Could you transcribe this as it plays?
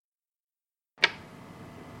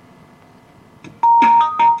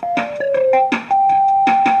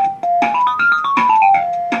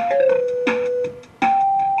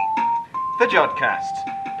Jodcast,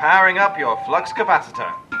 powering up your flux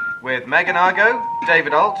capacitor, with Megan Argo,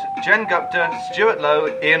 David Alt, Jen Gupta, Stuart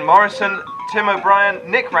Lowe, Ian Morrison, Tim O'Brien,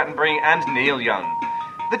 Nick Rattenbury and Neil Young.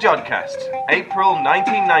 The Jodcast, April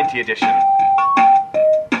 1990 edition.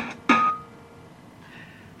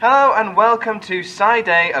 Hello and welcome to side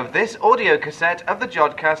A of this audio cassette of the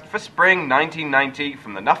Jodcast for spring 1990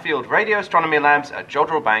 from the Nuffield Radio Astronomy Labs at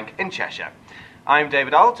Jodrell Bank in Cheshire. I'm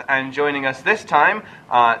David Alt, and joining us this time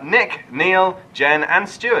are Nick, Neil, Jen and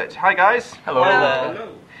Stuart. Hi guys. Hello.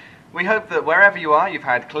 Hello. We hope that wherever you are you've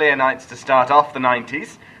had clear nights to start off the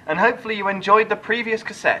 90s, and hopefully you enjoyed the previous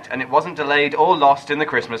cassette and it wasn't delayed or lost in the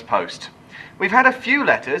Christmas post. We've had a few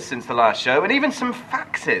letters since the last show and even some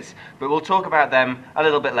faxes, but we'll talk about them a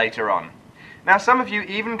little bit later on. Now, some of you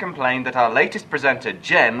even complained that our latest presenter,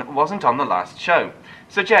 Jen, wasn't on the last show.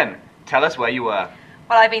 So Jen, tell us where you were.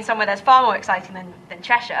 Well, I've been somewhere that's far more exciting than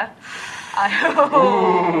Cheshire.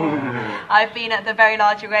 I've been at the Very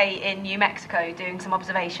Large Array in New Mexico doing some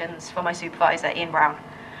observations for my supervisor, Ian Brown.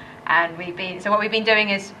 And what we've been doing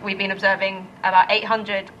is we've been observing about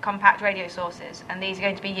 800 compact radio sources, and these are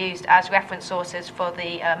going to be used as reference sources for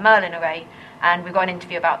the MERLIN array, and we've got an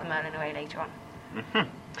interview about the MERLIN array later on. Mm-hmm.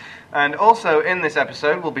 And also in this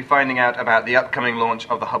episode we'll be finding out about the upcoming launch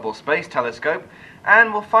of the Hubble Space Telescope,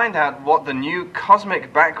 and we'll find out what the new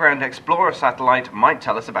Cosmic Background Explorer satellite might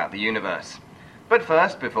tell us about the universe. But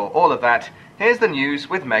first, before all of that, here's the news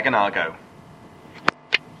with Megan Argo.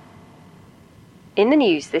 In the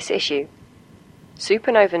news this issue,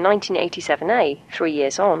 Supernova 1987A 3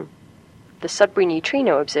 years on, the Sudbury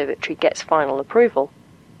Neutrino Observatory gets final approval,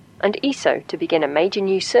 and ESO to begin a major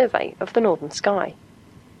new survey of the northern sky.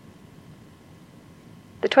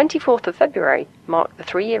 The 24th of February marked the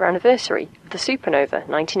 3-year anniversary of the supernova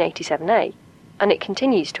 1987A, and it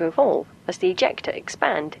continues to evolve as the ejecta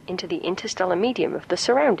expand into the interstellar medium of the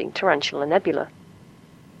surrounding Tarantula Nebula.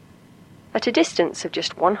 At a distance of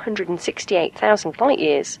just 168,000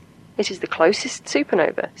 light-years, it is the closest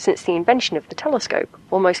supernova since the invention of the telescope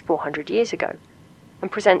almost 400 years ago,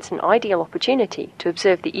 and presents an ideal opportunity to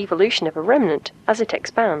observe the evolution of a remnant as it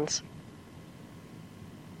expands.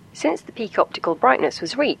 Since the peak optical brightness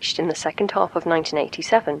was reached in the second half of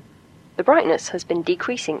 1987, the brightness has been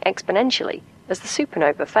decreasing exponentially as the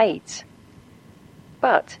supernova fades.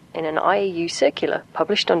 But, in an IAU circular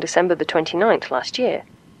published on December the 29th last year,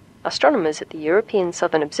 astronomers at the European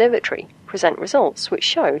Southern Observatory present results which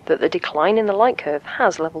show that the decline in the light curve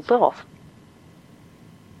has levelled off.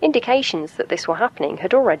 Indications that this were happening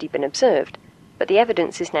had already been observed, but the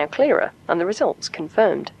evidence is now clearer and the results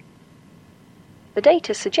confirmed. The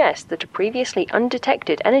data suggest that a previously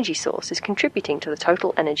undetected energy source is contributing to the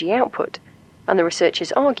total energy output, and the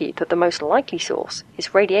researchers argue that the most likely source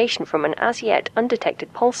is radiation from an as yet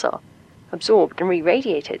undetected pulsar, absorbed and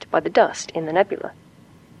re-radiated by the dust in the nebula.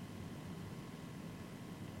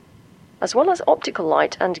 As well as optical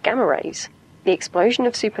light and gamma rays, the explosion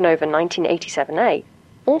of supernova 1987A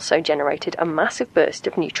also generated a massive burst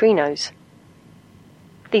of neutrinos.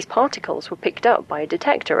 These particles were picked up by a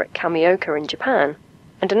detector at Kamioka in Japan,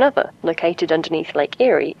 and another located underneath Lake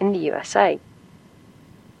Erie in the USA.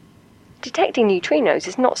 Detecting neutrinos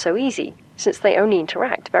is not so easy, since they only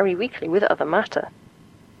interact very weakly with other matter.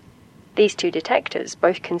 These two detectors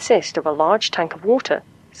both consist of a large tank of water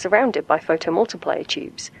surrounded by photomultiplier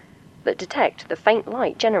tubes that detect the faint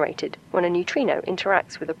light generated when a neutrino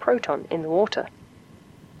interacts with a proton in the water.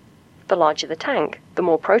 The larger the tank, the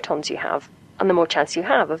more protons you have, and the more chance you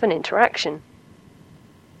have of an interaction.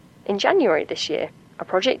 In January this year, a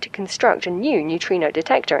project to construct a new neutrino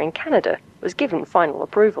detector in Canada was given final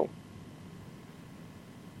approval.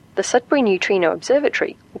 The Sudbury Neutrino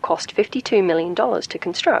Observatory will cost $52 million to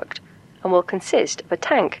construct, and will consist of a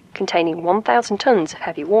tank containing 1,000 tons of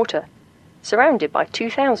heavy water, surrounded by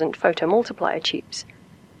 2,000 photomultiplier tubes,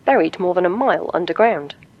 buried more than a mile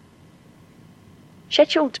underground.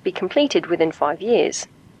 Scheduled to be completed within 5 years,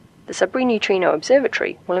 the Sudbury Neutrino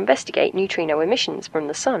Observatory will investigate neutrino emissions from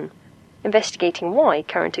the Sun, investigating why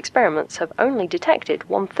current experiments have only detected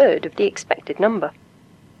 1/3 of the expected number.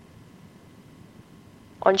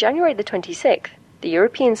 On January the 26th, the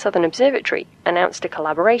European Southern Observatory announced a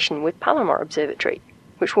collaboration with Palomar Observatory,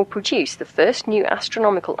 which will produce the first new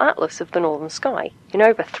astronomical atlas of the northern sky in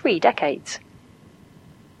over 3 decades.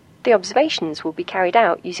 The observations will be carried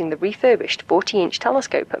out using the refurbished 40-inch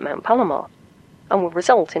telescope at Mount Palomar, and will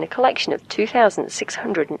result in a collection of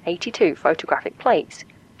 2,682 photographic plates,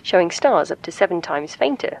 showing stars up to 7 times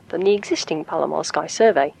fainter than the existing Palomar Sky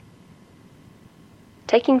Survey.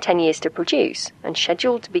 Taking 10 years to produce, and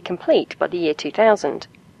scheduled to be complete by the year 2000,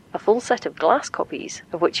 a full set of glass copies,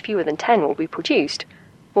 of which fewer than 10 will be produced,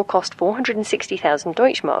 will cost 460,000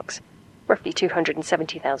 Deutschmarks, roughly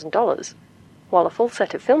 $270,000, while a full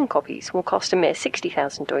set of film copies will cost a mere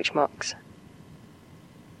 60,000 Deutschmarks.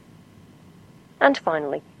 And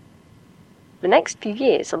finally, the next few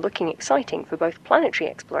years are looking exciting for both planetary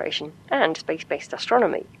exploration and space-based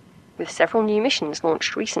astronomy, with several new missions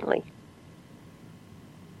launched recently.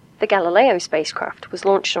 The Galileo spacecraft was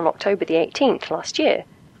launched on October the 18th last year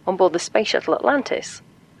on board the Space Shuttle Atlantis,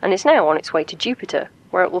 and is now on its way to Jupiter,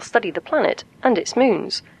 where it will study the planet and its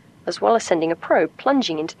moons, as well as sending a probe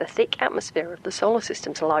plunging into the thick atmosphere of the solar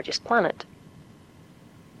system's largest planet.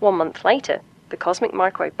 1 month later, the Cosmic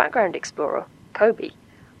Microwave Background Explorer, COBE,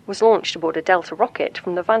 was launched aboard a Delta rocket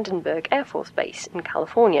from the Vandenberg Air Force Base in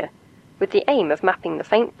California, with the aim of mapping the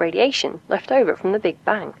faint radiation left over from the Big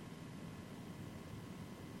Bang.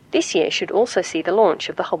 This year should also see the launch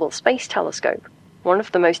of the Hubble Space Telescope, one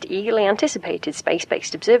of the most eagerly anticipated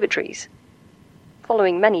space-based observatories.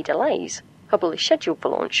 Following many delays, Hubble is scheduled for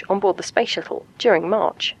launch on board the Space Shuttle during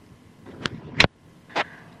March.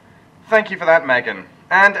 Thank you for that, Megan.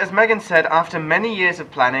 And as Megan said, after many years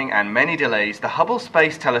of planning and many delays, the Hubble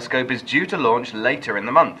Space Telescope is due to launch later in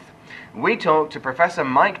the month. We talked to Professor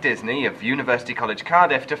Mike Disney of University College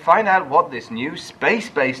Cardiff to find out what this new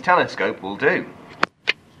space-based telescope will do.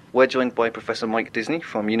 We're joined by Professor Mike Disney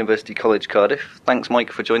from University College Cardiff. Thanks,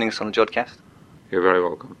 Mike, for joining us on the Jodcast. You're very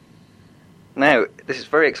welcome. Now, this is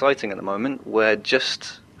very exciting at the moment. We're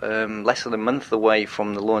just less than a month away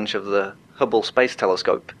from the launch of the Hubble Space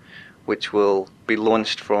Telescope, which will be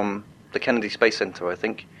launched from the Kennedy Space Center, I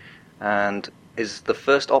think, and is the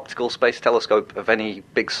first optical space telescope of any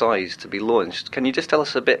big size to be launched. Can you just tell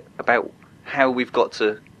us a bit about how we've got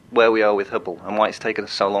to where we are with Hubble and why it's taken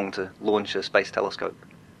us so long to launch a space telescope?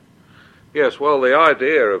 Yes, well, the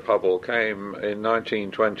idea of Hubble came in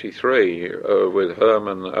 1923 with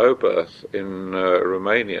Herman Oberth in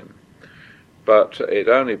Romanian, but it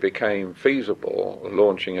only became feasible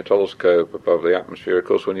launching a telescope above the atmosphere, of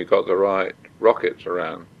course, when you got the right rockets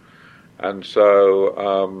around. And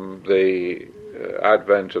so the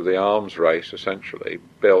advent of the arms race essentially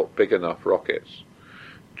built big enough rockets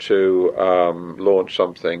to launch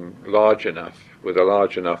something large enough, with a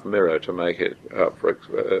large enough mirror to make it up for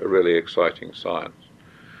really exciting science.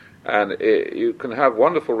 And you can have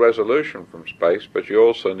wonderful resolution from space, but you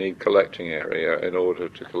also need collecting area in order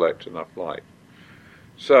to collect enough light.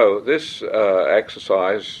 So this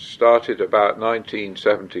exercise started about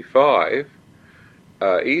 1975.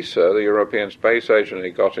 ESA, the European Space Agency,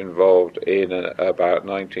 got involved in about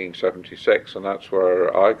 1976, and that's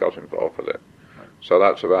where I got involved with it. So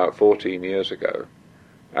that's about 14 years ago.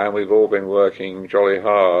 And we've all been working jolly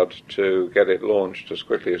hard to get it launched as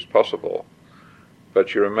quickly as possible.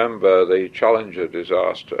 But you remember the Challenger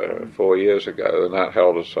disaster 4 years ago, and that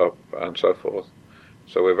held us up and so forth.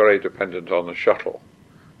 So we're very dependent on the shuttle.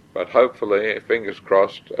 But hopefully, fingers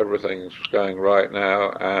crossed, everything's going right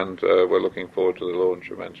now, and we're looking forward to the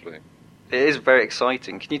launch immensely. It is very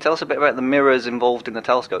exciting. Can you tell us a bit about the mirrors involved in the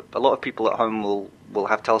telescope? A lot of people at home will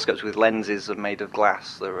have telescopes with lenses made of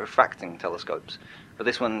glass. They're refracting telescopes. But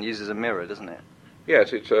this one uses a mirror, doesn't it?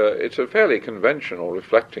 Yes, it's a fairly conventional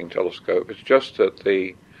reflecting telescope. It's just that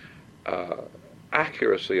the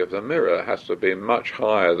accuracy of the mirror has to be much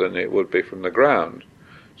higher than it would be from the ground,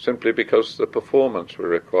 simply because the performance we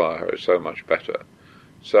require is so much better.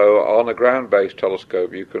 So on a ground-based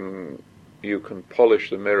telescope, you can polish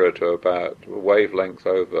the mirror to about a wavelength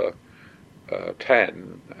over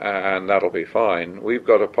 10, and that'll be fine. We've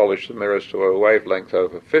got to polish the mirrors to a wavelength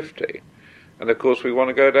over 50. And of course we want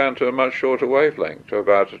to go down to a much shorter wavelength, to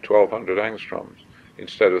about 1200 angstroms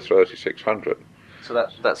instead of 3600. So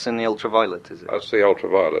that's in the ultraviolet, is it? That's the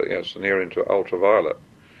ultraviolet, yes, near into ultraviolet.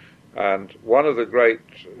 And one of the great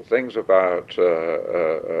things about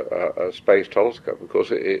a space telescope, of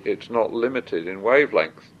course, it's not limited in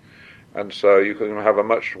wavelength. And so you can have a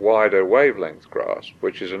much wider wavelength grasp,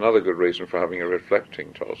 which is another good reason for having a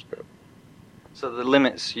reflecting telescope. So the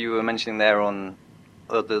limits you were mentioning there on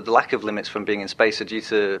the lack of limits from being in space are due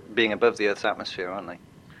to being above the Earth's atmosphere, aren't they?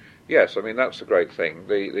 Yes, I mean, that's the great thing.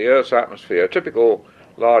 The Earth's atmosphere, a typical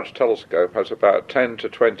large telescope has about 10 to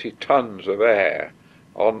 20 tons of air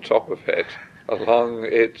on top of it along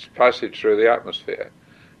its passage through the atmosphere.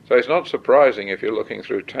 So it's not surprising if you're looking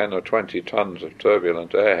through 10 or 20 tons of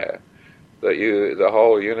turbulent air that the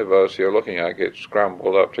whole universe you're looking at gets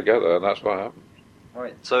scrambled up together, and that's what happens.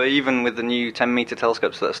 Right. So even with the new 10-meter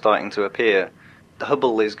telescopes that are starting to appear, the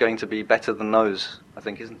Hubble is going to be better than those, I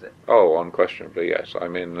think, isn't it? Oh, unquestionably, yes. I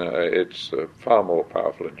mean, it's a far more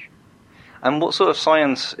powerful instrument. And what sort of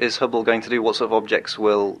science is Hubble going to do? What sort of objects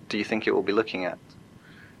do you think it will be looking at?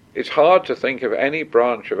 It's hard to think of any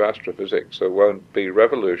branch of astrophysics that won't be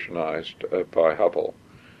revolutionized by Hubble.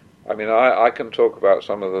 I mean, I can talk about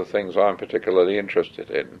some of the things I'm particularly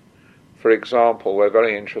interested in. For example, we're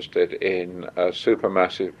very interested in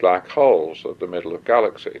supermassive black holes at the middle of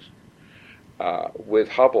galaxies. With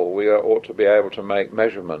Hubble, we ought to be able to make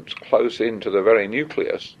measurements close into the very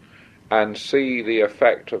nucleus and see the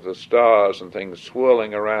effect of the stars and things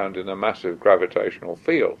swirling around in the massive gravitational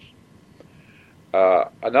fields.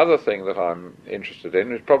 Another thing that I'm interested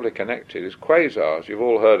in, is probably connected, is quasars. You've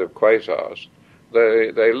all heard of quasars.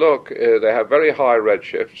 They have very high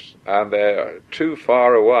redshifts, and they're too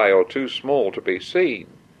far away or too small to be seen,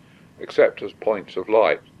 except as points of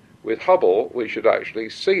light. With Hubble, we should actually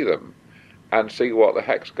see them and see what the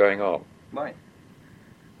heck's going on. Right.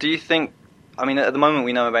 Do you think, I mean, at the moment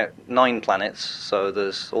we know about 9 planets, so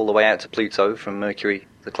there's all the way out to Pluto from Mercury,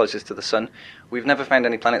 the closest to the Sun. We've never found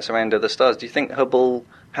any planets around other stars. Do you think Hubble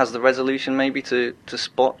has the resolution maybe to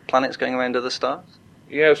spot planets going around other stars?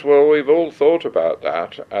 Yes, well, we've all thought about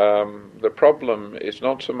that. The problem is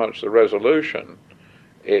not so much the resolution,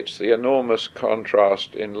 it's the enormous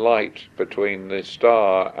contrast in light between the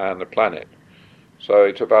star and the planet. So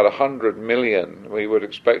it's about 100 million. We would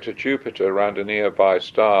expect a Jupiter around a nearby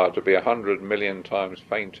star to be 100 million times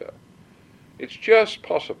fainter. It's just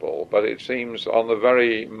possible, but it seems on the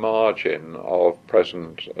very margin of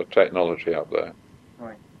present technology up there.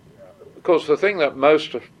 Right. Of course, the thing that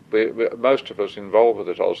most of us involved with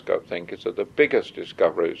the telescope think is that the biggest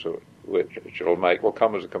discoveries which it'll make will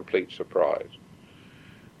come as a complete surprise.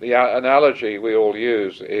 The analogy we all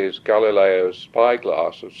use is Galileo's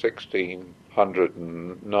spyglass of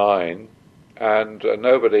 1609, and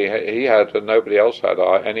nobody else had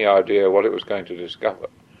any idea what it was going to discover.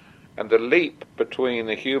 And the leap between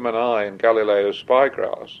the human eye and Galileo's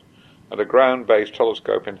spyglass and a ground-based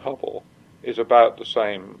telescope in Hubble is about the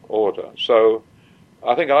same order. So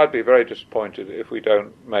I think I'd be very disappointed if we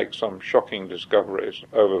don't make some shocking discoveries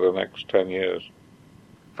over the next 10 years.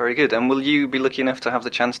 Very good. And will you be lucky enough to have the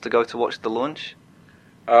chance to go to watch the launch?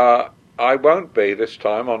 I won't be this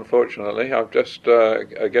time, unfortunately. I'm just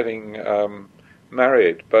getting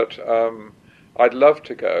married, but I'd love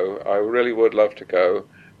to go. I really would love to go.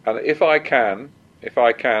 And if my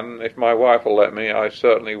wife will let me, I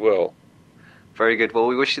certainly will. Very good. Well,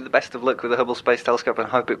 we wish you the best of luck with the Hubble Space Telescope and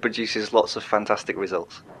hope it produces lots of fantastic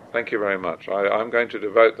results. Thank you very much. I'm going to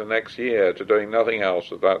devote the next year to doing nothing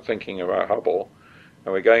else about thinking about Hubble.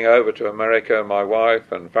 And we're going over to America, my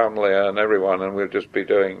wife and family and everyone, and we'll just be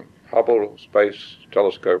doing Hubble Space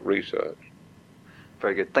Telescope research.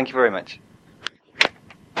 Very good. Thank you very much.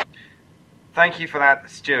 Thank you for that,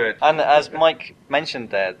 Stuart. And as Mike mentioned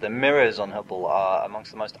there, the mirrors on Hubble are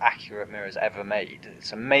amongst the most accurate mirrors ever made.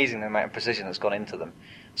 It's amazing the amount of precision that's gone into them.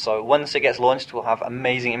 So once it gets launched, we'll have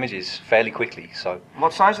amazing images fairly quickly. So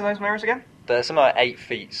what size are those mirrors again? They're something like 8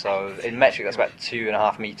 feet, so in metric that's about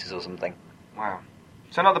 2.5 meters or something. Wow.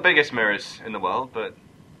 So not the biggest mirrors in the world, but...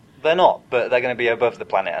 They're not, but they're going to be above the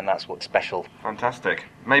planet, and that's what's special. Fantastic.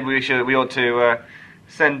 Maybe we ought to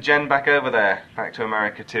send Jen back over there, back to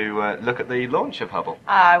America, to look at the launch of Hubble.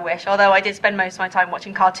 I wish, although I did spend most of my time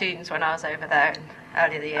watching cartoons when I was over there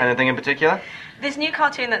earlier the year. Anything in particular? This new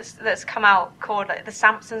cartoon that's come out called like, The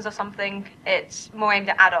Sampsons or something, it's more aimed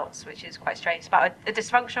at adults, which is quite strange. It's about a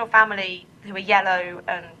dysfunctional family who are yellow,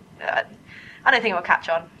 and I don't think it will catch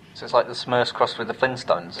on. So it's like the Smurfs crossed with the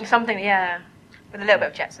Flintstones? Something, yeah, with a little bit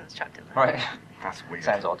of Jetsons chucked in there. Right. That's weird.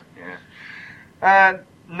 Sounds odd. Yeah.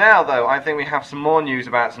 Now, though, I think we have some more news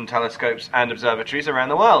about some telescopes and observatories around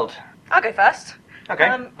the world. I'll go first. Okay.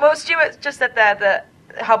 Well, Stuart just said there that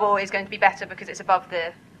Hubble is going to be better because it's above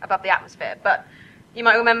the atmosphere. But you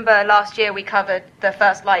might remember last year we covered the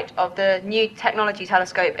first light of the new technology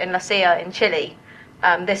telescope in La Silla in Chile.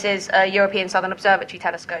 This is a European Southern Observatory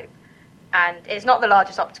telescope. And it's not the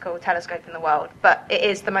largest optical telescope in the world, but it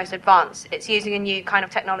is the most advanced. It's using a new kind of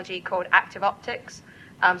technology called active optics.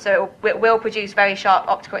 So it will produce very sharp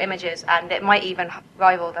optical images, and it might even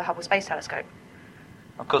rival the Hubble Space Telescope.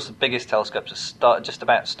 Of course, the biggest telescopes are just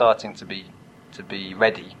about starting to be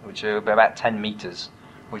ready, which are about 10 meters,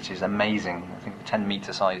 which is amazing. I think a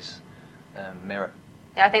 10-meter size mirror.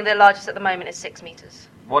 Yeah, I think the largest at the moment is 6 meters.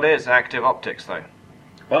 What is active optics, though?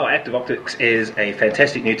 Well, active optics is a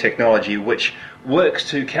fantastic new technology which works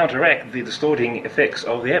to counteract the distorting effects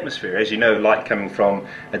of the atmosphere. As you know, light coming from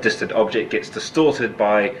a distant object gets distorted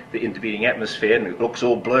by the intervening atmosphere and it looks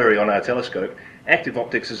all blurry on our telescope. Active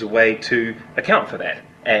optics is a way to account for that.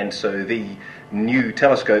 And so the new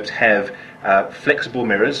telescopes have flexible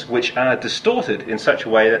mirrors which are distorted in such a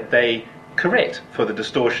way that they correct for the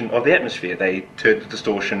distortion of the atmosphere. They turn the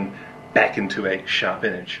distortion back into a sharp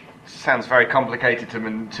image. Sounds very complicated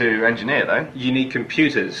to engineer, though. You need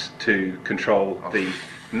computers to control the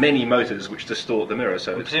many motors which distort the mirror.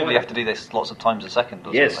 So presumably you have to do this lots of times a second,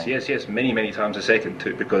 doesn't yes, it? yes, many times a second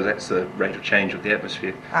too, because that's the rate of change of the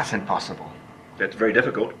atmosphere. That's impossible. That's very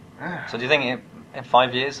difficult. So do you think in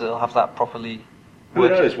 5 years they'll have that properly Who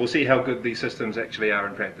working? knows? We'll see how good these systems actually are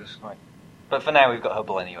in practice. Right. But for now we've got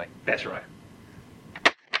Hubble anyway. That's right.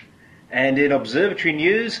 And in observatory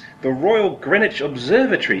news, the Royal Greenwich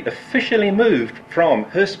Observatory officially moved from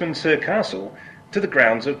Westminster Castle to the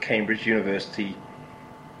grounds of Cambridge University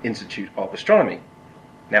Institute of Astronomy.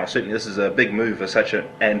 Now, certainly this is a big move for such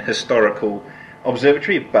an historical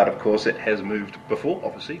observatory, but of course it has moved before,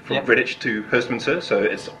 obviously, from Greenwich to Westminster, so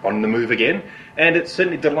it's on the move again. And it's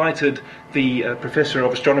certainly delighted the Professor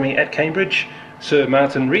of Astronomy at Cambridge, Sir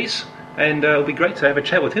Martin Rees, and it'll be great to have a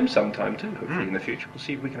chat with him sometime too, hopefully in the future. We'll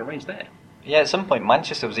see if we can arrange that. Yeah, at some point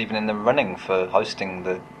Manchester was even in the running for hosting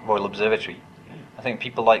the Royal Observatory. I think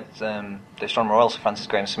people like the Astronomer Royal, Sir Francis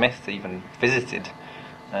Graham Smith, even visited.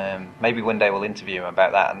 Maybe one day we'll interview him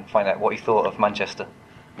about that and find out what he thought of Manchester.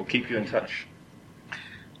 We'll keep you in touch.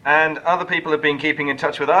 And other people have been keeping in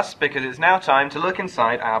touch with us because it's now time to look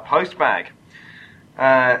inside our post bag.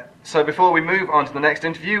 So before we move on to the next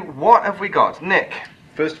interview, what have we got? Nick?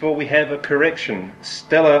 First of all, we have a correction.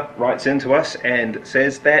 Stella writes into us and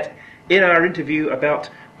says that in our interview about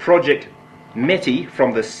Project METI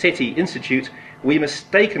from the SETI Institute, we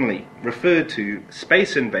mistakenly referred to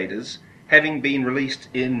Space Invaders having been released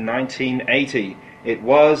in 1980. It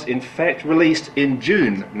was, in fact, released in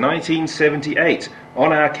June 1978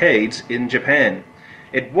 on arcades in Japan.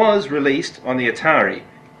 It was released on the Atari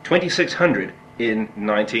 2600 in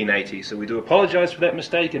 1980. So we do apologise for that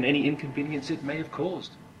mistake and any inconvenience it may have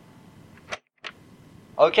caused.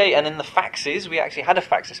 Okay, and in the faxes, we actually had a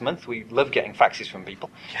fax this month. We love getting faxes from people.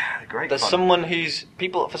 Yeah, they're great. There's fun. someone who's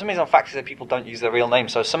for some reason on faxes people don't use their real name.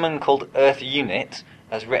 So someone called Earth Unit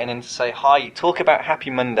has written in to say, "Hi, talk about Happy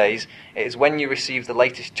Mondays. It is when you receive the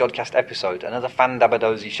latest Jodcast episode. Another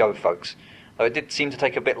fan-dabba-dozy show, folks. Though it did seem to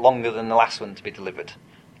take a bit longer than the last one to be delivered.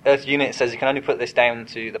 Earth Unit says you can only put this down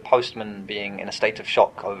to the postman being in a state of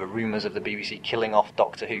shock over rumours of the BBC killing off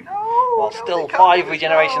Doctor Who. While still 5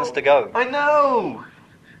 regenerations to go. I know!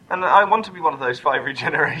 And I want to be one of those 5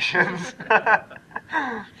 regenerations.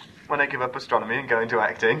 When I give up astronomy and go into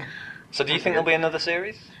acting. So do you think there'll be another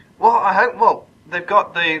series? Well, I hope. Well, they've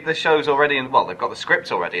got the shows already in. Well, they've got the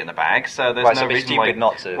scripts already in the bag, so there's Right, no so it'd be reason stupid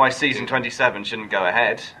not to why season 27 shouldn't go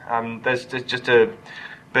ahead. There's just a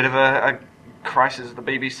bit of a crisis at the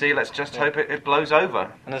BBC. Let's just hope it blows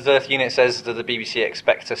over. And as Earth Unit says, that the BBC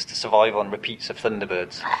expect us to survive on repeats of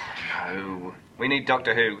Thunderbirds. No, we need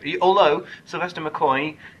Doctor Who. Although Sylvester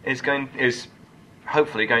McCoy is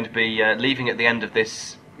hopefully going to be leaving at the end of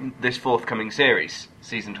this forthcoming series,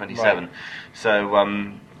 season 27. Right. So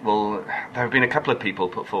there have been a couple of people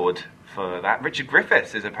put forward for that. Richard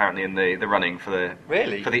Griffiths is apparently in the running for the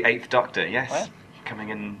Really? for the 8th Doctor. Yes, Wow. coming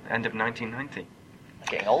in end of 1990.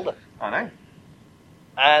 Getting older. I know.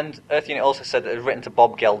 And Earth Unit also said that it had written to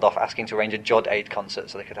Bob Geldof asking to arrange a Jod Aid concert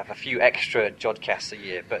so they could have a few extra Jodcasts a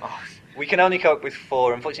year. But we can only cope with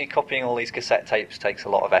 4. Unfortunately, copying all these cassette tapes takes a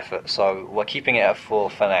lot of effort, so we're keeping it at 4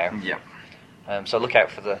 for now. Yeah. So look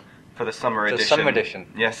out for the summer edition. The summer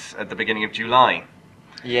edition. Yes, at the beginning of July.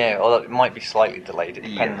 Yeah, although it might be slightly delayed. It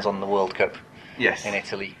depends on the World Cup Yes, in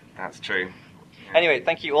Italy. that's true. Anyway,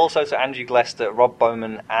 thank you also to Andrew Glester, Rob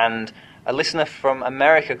Bowman, and a listener from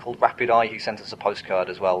America called Rapid Eye who sent us a postcard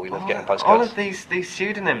as well. We love getting postcards. All of these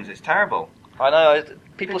pseudonyms, it's terrible. I know,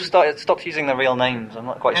 people have stopped using their real names. I'm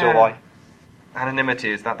not quite sure why.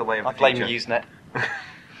 Anonymity, is that the way of I the blame future? Usenet.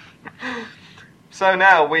 So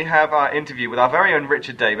now we have our interview with our very own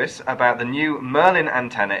Richard Davis about the new MERLIN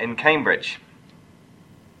antenna in Cambridge.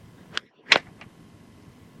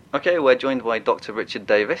 Okay, we're joined by Dr. Richard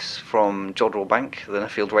Davis from Jodrell Bank, the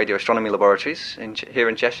Nuffield Radio Astronomy Laboratories here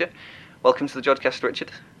in Cheshire. Welcome to the Jodcast,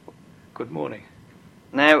 Richard. Good morning.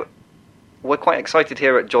 Now, we're quite excited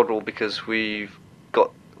here at Jodrell because we're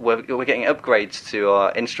getting upgrades to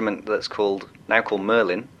our instrument that's now called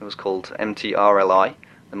MERLIN. It was called MTRLI,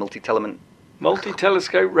 the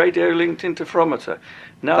Multi-telescope radio-linked interferometer,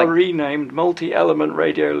 now renamed Multi-element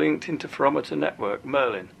radio-linked interferometer network,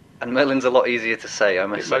 MERLIN. And MERLIN's a lot easier to say, I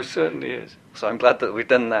must say. It most certainly is. So I'm glad that we've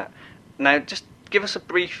done that. Now, just give us a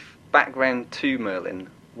brief background to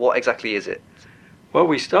MERLIN. What exactly is it? Well,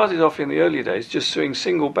 we started off in the early days just doing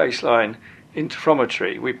single baseline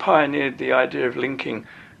interferometry. We pioneered the idea of linking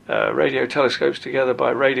radio telescopes together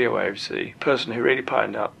by radio waves. The person who really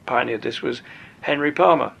pioneered this was Henry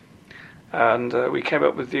Palmer. And we came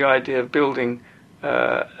up with the idea of building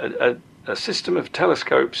a system of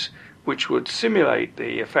telescopes which would simulate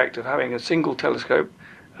the effect of having a single telescope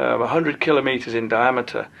 100 kilometers in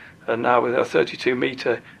diameter, and now with a 32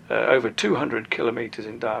 meter over 200 kilometers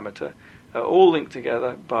in diameter, all linked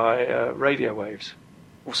together by radio waves.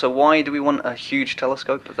 So why do we want a huge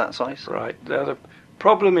telescope of that size? Right. Now the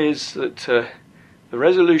problem is that the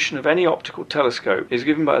resolution of any optical telescope is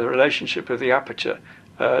given by the relationship of the aperture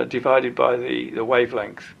divided by the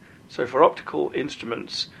wavelength. So for optical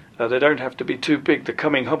instruments, they don't have to be too big. The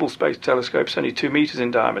coming Hubble Space Telescope is only 2 meters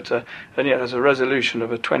in diameter, and yet has a resolution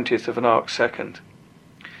of a 20th of an arc second.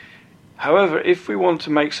 However, if we want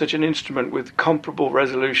to make such an instrument with comparable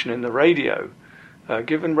resolution in the radio,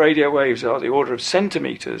 given radio waves are the order of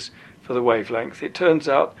centimeters for the wavelength, it turns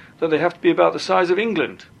out that they have to be about the size of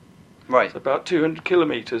England. Right. It's about 200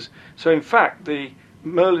 kilometers. So in fact, the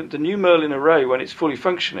new MERLIN array, when it's fully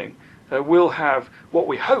functioning, will have what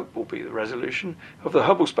we hope will be the resolution of the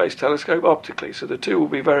Hubble Space Telescope optically. So the two will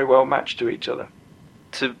be very well matched to each other.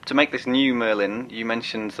 To make this new MERLIN, you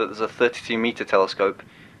mentioned that there's a 32-meter telescope.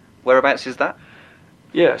 Whereabouts is that?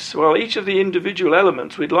 Yes, well, each of the individual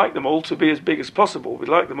elements, we'd like them all to be as big as possible. We'd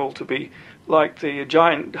like them all to be like the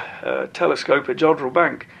giant telescope at Jodrell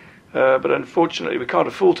Bank. But unfortunately, we can't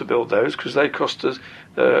afford to build those because they cost us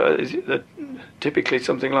typically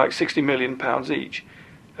something like £60 million each.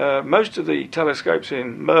 Most of the telescopes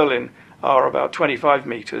in MERLIN are about 25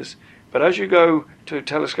 meters, but as you go to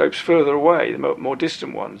telescopes further away, the more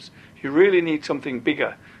distant ones, you really need something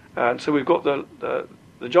bigger. And so we've got the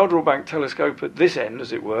Jodrell Bank telescope at this end,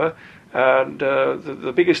 as it were, and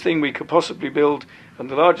the biggest thing we could possibly build, and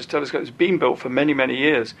the largest telescope that's been built for many, many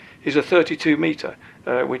years, is a 32 meter,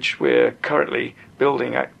 which we're currently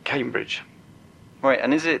building at Cambridge. Right,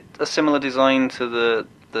 and is it a similar design to the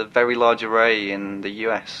Very Large Array in the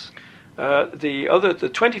US?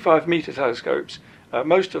 The 25 meter telescopes,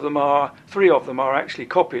 most of them are, 3 of them are actually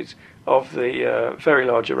copies of the Very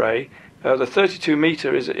Large Array. The 32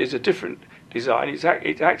 meter is a different design.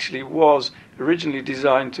 It actually was originally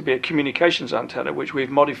designed to be a communications antenna, which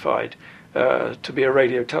we've modified to be a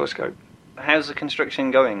radio telescope. How's the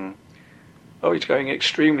construction going? Oh, it's going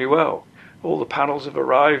extremely well. All the panels have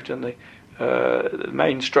arrived, and the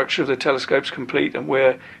main structure of the telescope's complete, and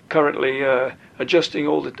we're currently adjusting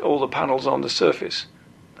all the panels on the surface.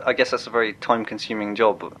 I guess that's a very time-consuming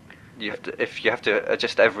job. If you have to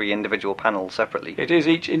adjust every individual panel separately. It is.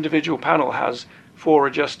 Each individual panel has 4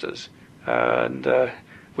 adjusters, and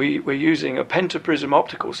we're using a pentaprism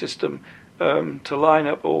optical system to line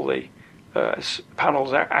up all the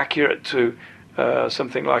panels accurate to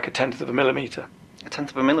something like a 1/10 of a millimeter. A 1/10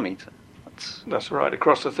 of a millimeter? That's right,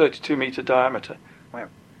 across a 32 meter diameter. Wow.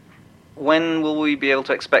 When will we be able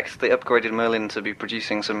to expect the upgraded MERLIN to be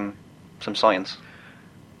producing some science?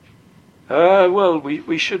 Well,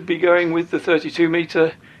 we should be going with the 32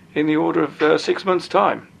 meter in the order of 6 months'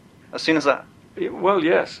 time. As soon as that? Well,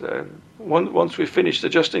 yes. Once we've finished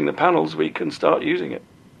adjusting the panels, we can start using it.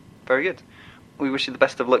 Very good. We wish you the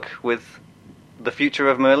best of luck with the future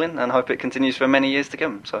of MERLIN and hope it continues for many years to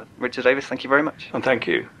come. So, Richard Davis, thank you very much. And thank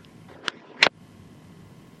you.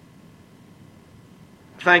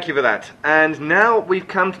 Thank you for that. And now we've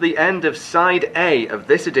come to the end of Side A of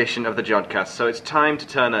this edition of the Jodcast, so it's time to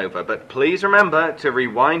turn over. But please remember to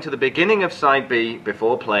rewind to the beginning of Side B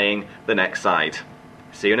before playing the next side.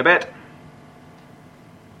 See you in a bit.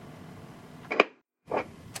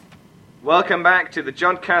 Welcome back to the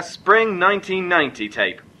Jodcast Spring 1990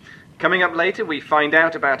 tape. Coming up later, we find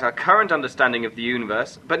out about our current understanding of the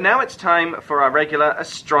universe, but now it's time for our regular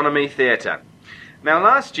Astronomy Theatre. Now,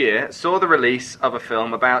 last year saw the release of a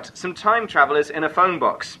film about some time travellers in a phone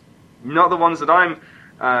box. Not the ones that I'm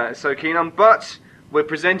so keen on, but we're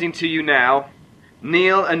presenting to you now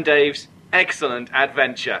Neil and Dave's Excellent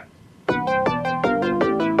Adventure.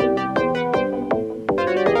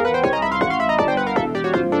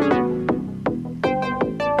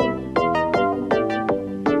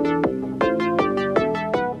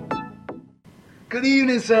 Good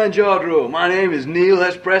evening, San Jodrell. My name is Neil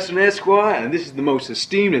S. Preston, Esquire, and this is the most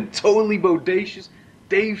esteemed and totally bodacious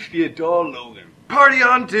Dave Theodore Logan. Party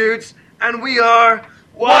on, dudes, and we are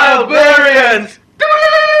Wildbarians!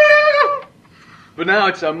 But now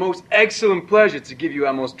it's our most excellent pleasure to give you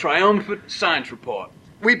our most triumphant science report.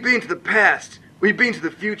 We've been to the past, we've been to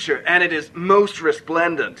the future, and it is most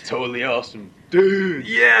resplendent. Totally awesome. Dude!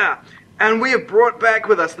 Yeah! And we have brought back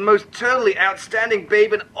with us the most totally outstanding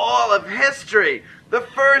babe in all of history. The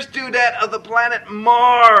first dudette of the planet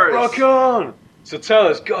Mars. Rock on! So tell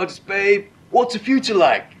us, God's babe, what's the future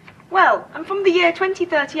like? Well, I'm from the year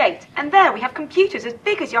 2038, and there we have computers as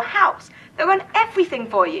big as your house that run everything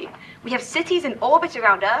for you. We have cities in orbit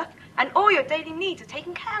around Earth, and all your daily needs are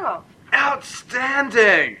taken care of.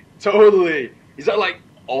 Outstanding! Totally. Is that like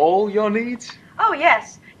all your needs? Oh,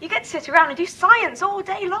 yes. You get to sit around and do science all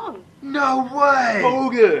day long. No way!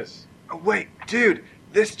 Bogus. Oh, wait, dude,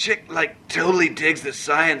 this chick, totally digs the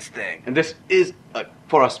science thing. And this is,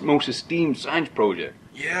 for our most esteemed science project.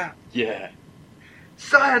 Yeah? Yeah.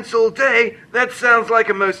 Science all day? That sounds like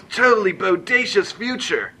a most totally bodacious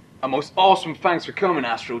future. A most awesome thanks for coming,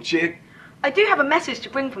 Astro Chick. I do have a message to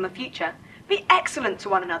bring from the future. Be excellent to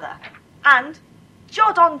one another. And,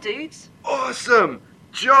 jod on, dudes. Awesome!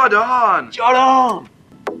 Jod on! Jot on!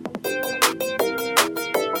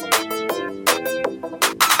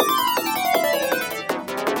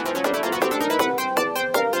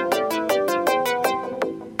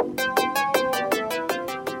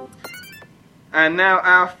 And now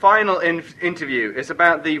our final interview is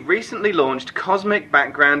about the recently launched Cosmic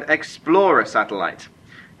Background Explorer satellite.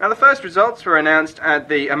 Now, the first results were announced at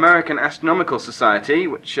the American Astronomical Society,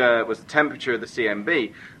 which was the temperature of the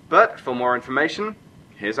CMB. But for more information,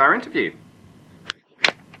 here's our interview.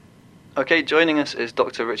 Okay, joining us is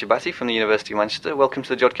Dr. Richard Batty from the University of Manchester. Welcome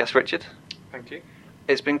to the Jodcast, Richard. Thank you.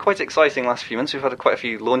 It's been quite exciting the last few months. We've had quite a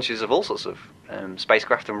few launches of all sorts of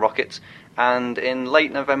spacecraft and rockets. And in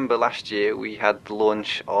late November last year, we had the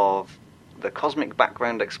launch of the Cosmic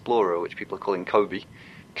Background Explorer, which people are calling COBE.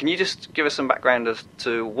 Can you just give us some background as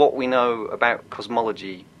to what we know about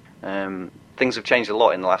cosmology? Things have changed a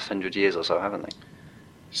lot in the last 100 years or so, haven't they?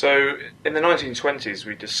 So, in the 1920s,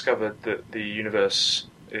 we discovered that the universe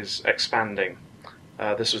is expanding.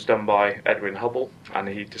 This was done by Edwin Hubble, and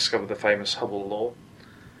he discovered the famous Hubble law.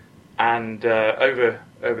 And over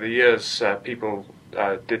the years, people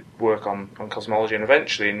did work on cosmology, and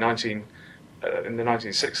eventually, in the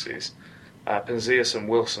 1960s, Penzias and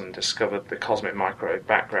Wilson discovered the cosmic microwave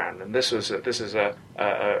background, and this is a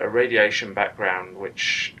radiation background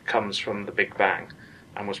which comes from the Big Bang,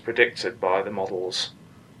 and was predicted by the models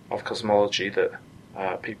of cosmology that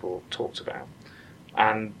people talked about.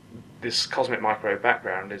 And this cosmic microwave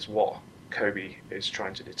background is what COBE is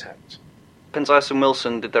trying to detect. Penzias and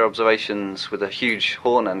Wilson did their observations with a huge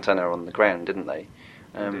horn antenna on the ground, didn't they?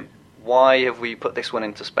 Why have we put this one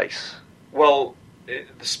into space? Well,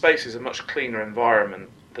 the space is a much cleaner environment.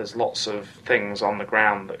 There's lots of things on the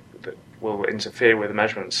ground that will interfere with the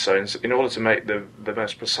measurements. So in order to make the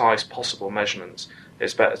most precise possible measurements,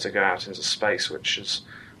 it's better to go out into space, which is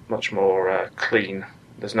much more clean.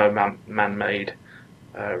 There's no man-made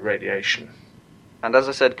radiation. And as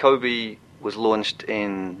I said, COBE was launched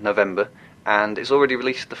in November, and it's already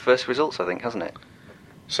released the first results, I think, hasn't it?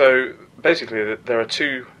 So basically, there are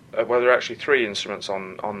there are actually three instruments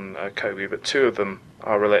on COBE, but two of them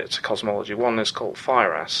are related to cosmology. One is called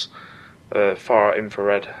FIRAS, Far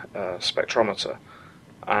Infrared Spectrometer,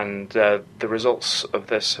 and the results of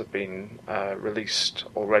this have been released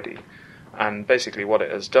already. And basically, what it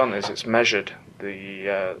has done is it's measured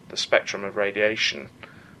the spectrum of radiation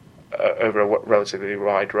over a relatively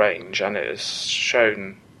wide range, and it has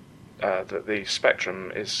shown that the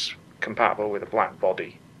spectrum is compatible with a black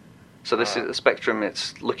body. So this is the spectrum.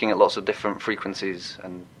 It's looking at lots of different frequencies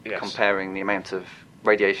and comparing the amount of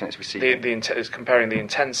radiation it's receiving. It's comparing the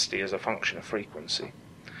intensity as a function of frequency.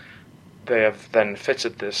 They have then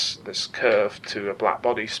fitted this curve to a black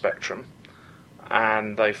body spectrum,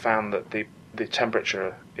 and they found that the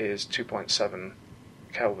temperature is 2.7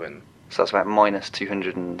 Kelvin. So that's about minus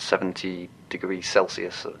 270 degrees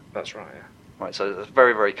Celsius. That's right, yeah. Right, so it's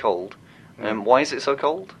very, very cold. Why is it so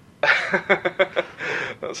cold?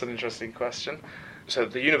 That's an interesting question. So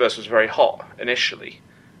the universe was very hot initially,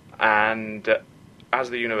 and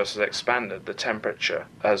as the universe has expanded, the temperature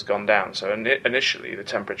has gone down. So initially the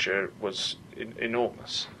temperature was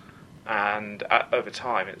enormous, and over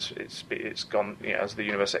time it's gone. As the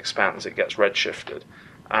universe expands, it gets redshifted,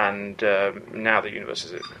 and now the universe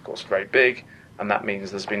is, of course, very big, and that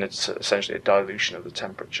means there's been essentially a dilution of the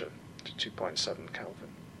temperature to 2.7 Kelvin.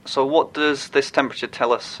 So what does this temperature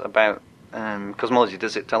tell us about cosmology?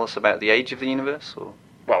 Does it tell us about the age of the universe? Or?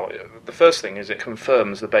 Well, the first thing is it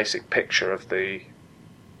confirms the basic picture of the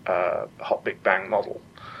hot Big Bang model.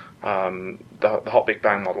 The hot Big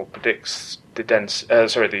Bang model predicts the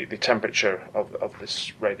temperature of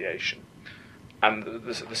this radiation. And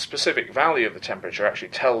the specific value of the temperature actually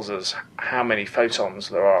tells us how many photons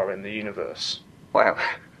there are in the universe. Wow,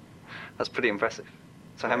 that's pretty impressive.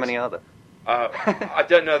 So how many are there? I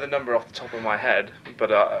don't know the number off the top of my head,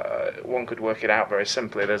 but one could work it out very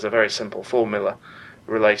simply. There's a very simple formula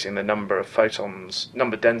relating the number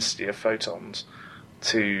density of photons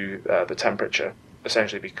to the temperature,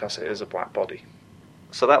 essentially because it is a black body.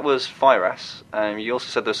 So that was FIRAS. You also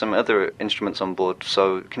said there's some other instruments on board.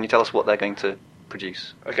 So can you tell us what they're going to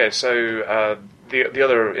produce? Okay, so the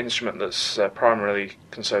other instrument that's primarily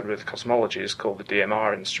concerned with cosmology is called the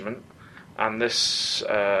DMR instrument, and this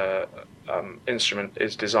instrument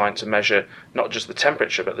is designed to measure not just the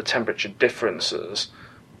temperature, but the temperature differences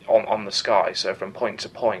on the sky, so from point to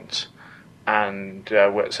point. And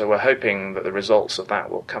we're hoping that the results of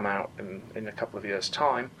that will come out in a couple of years'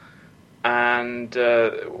 time. And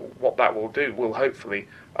what that will do will hopefully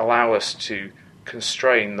allow us to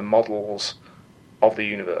constrain the models of the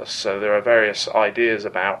universe. So there are various ideas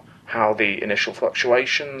about how the initial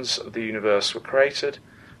fluctuations of the universe were created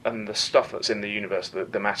and the stuff that's in the universe,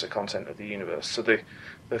 the matter content of the universe. So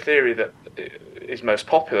the theory that is most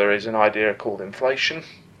popular is an idea called inflation,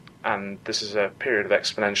 and this is a period of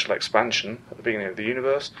exponential expansion at the beginning of the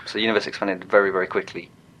universe. So the universe expanded very, very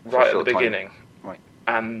quickly. Right at the beginning. Right.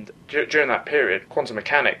 And during that period, quantum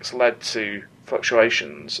mechanics led to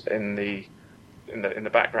fluctuations in the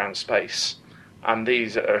background space, and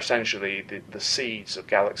these are essentially the seeds of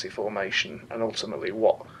galaxy formation, and ultimately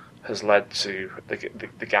what has led to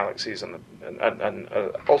the galaxies and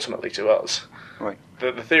ultimately to us. Right.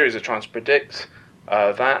 The theories are trying to predict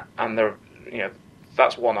that, and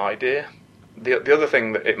that's one idea. The other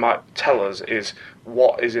thing that it might tell us is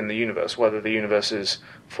what is in the universe, whether the universe is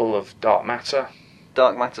full of dark matter.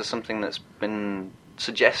 Dark matter is something that's been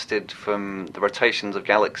suggested from the rotations of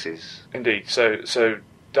galaxies. Indeed. So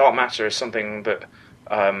dark matter is something that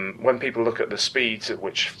when people look at the speeds at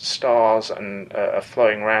which stars are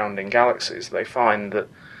flowing around in galaxies, they find that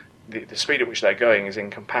the speed at which they're going is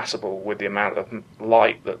incompatible with the amount of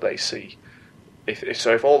light that they see.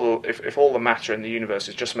 If all the matter in the universe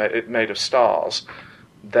is just made of stars,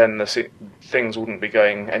 then things wouldn't be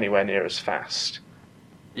going anywhere near as fast.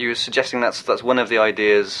 You were suggesting that's one of the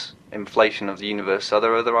ideas, inflation of the universe. Are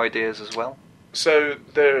there other ideas as well? So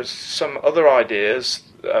there's some other ideas.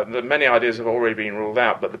 Many ideas have already been ruled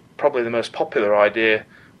out, but probably the most popular idea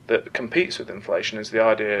that competes with inflation is the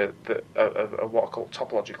idea of what are called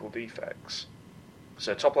topological defects.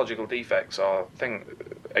 So topological defects are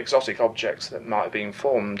exotic objects that might have been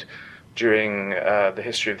formed during the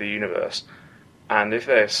history of the universe, and if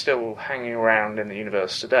they're still hanging around in the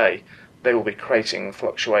universe today, they will be creating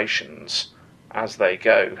fluctuations as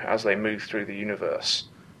they move through the universe,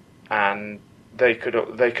 and they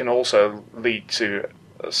can also lead to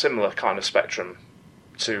a similar kind of spectrum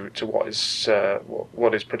to what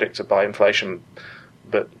is predicted by inflation,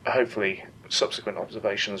 but hopefully subsequent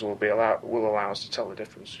observations will allow us to tell the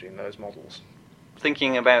difference between those models.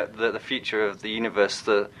 Thinking about the future of the universe,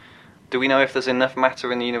 do we know if there's enough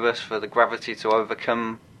matter in the universe for the gravity to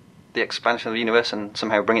overcome the expansion of the universe and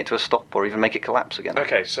somehow bring it to a stop, or even make it collapse again?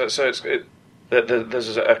 Okay, so there's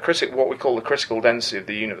what we call the critical density of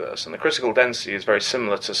the universe, and the critical density is very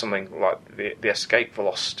similar to something like the escape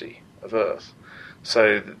velocity of Earth.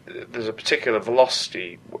 So there's a particular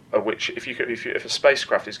velocity at which, if a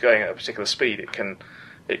spacecraft is going at a particular speed, it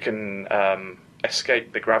can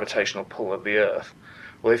escape the gravitational pull of the Earth.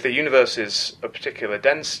 Well, if the universe is a particular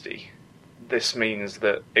density, this means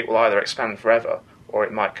that it will either expand forever or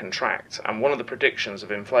it might contract. And one of the predictions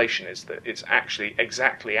of inflation is that it's actually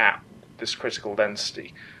exactly at this critical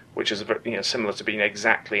density, which is similar to being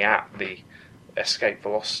exactly at the escape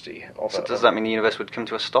velocity of So does that mean the universe would come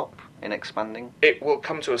to a stop in expanding? It will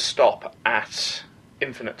come to a stop at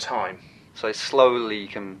infinite time. So it slowly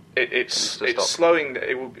can. It's stop. slowing.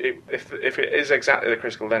 If it is exactly the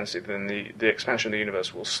critical density, then the expansion of the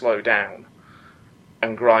universe will slow down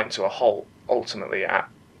and grind to a halt, ultimately at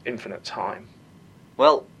infinite time.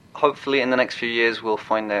 Well, hopefully in the next few years we'll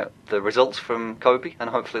find out the results from COBE, and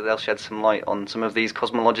hopefully they'll shed some light on some of these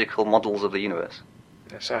cosmological models of the universe.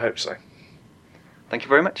 Yes, I hope so. Thank you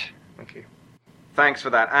very much. Thank you. Thanks for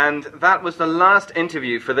that. And that was the last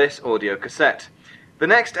interview for this audio cassette. The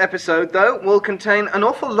next episode, though, will contain an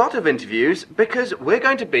awful lot of interviews because we're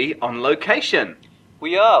going to be on location.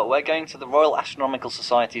 We are. We're going to the Royal Astronomical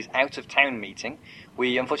Society's out-of-town meeting.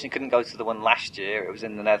 We unfortunately couldn't go to the one last year. It was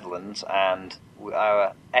in the Netherlands, and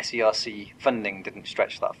our SERC funding didn't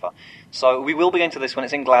stretch that far. So we will be going to this one.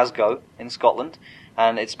 It's in Glasgow, in Scotland,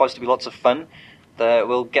 and it's supposed to be lots of fun.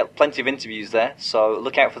 We'll get plenty of interviews there, so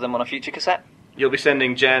look out for them on a future cassette. You'll be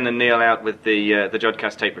sending Jen and Neil out with the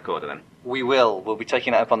Jodcast tape recorder, then? We will. We'll be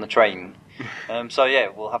taking it up on the train. So yeah,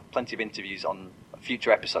 we'll have plenty of interviews on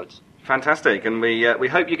future episodes. Fantastic, and we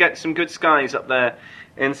hope you get some good skies up there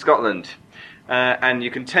in Scotland. And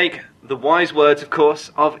you can take the wise words, of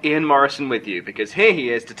course, of Ian Morrison with you, because here he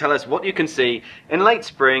is to tell us what you can see in late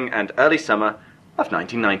spring and early summer of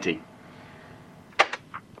 1990.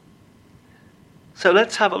 So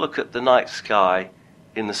let's have a look at the night sky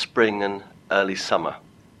in the spring and early summer.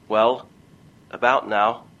 Well, about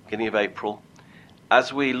now, beginning of April,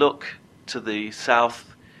 as we look to the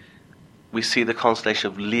south, we see the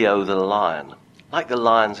constellation of Leo the Lion, like the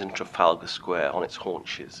lions in Trafalgar Square on its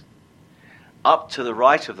haunches. Up to the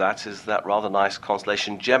right of that is that rather nice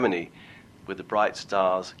constellation Gemini, with the bright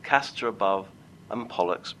stars Castor above and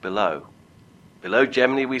Pollux below. Below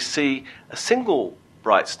Gemini we see a single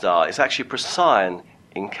bright star. It's actually Procyon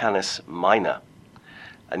in Canis Minor.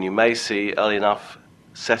 And you may see early enough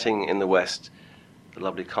setting in the west the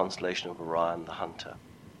lovely constellation of Orion the Hunter.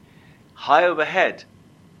 High overhead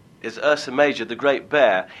is Ursa Major, the Great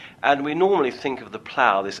Bear, and we normally think of the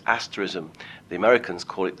plough, this asterism. The Americans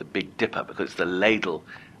call it the Big Dipper because it's the ladle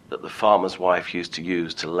that the farmer's wife used to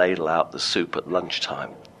use to ladle out the soup at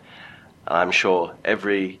lunchtime. And I'm sure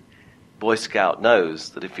every Boy Scout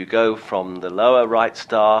knows that if you go from the lower right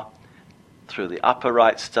star through the upper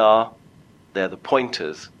right star, they're the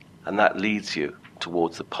pointers, and that leads you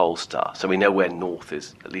towards the pole star. So we know where north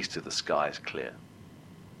is, at least if the sky is clear.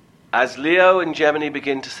 As Leo and Gemini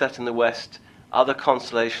begin to set in the west, other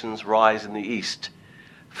constellations rise in the east.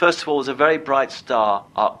 First of all, there's a very bright star,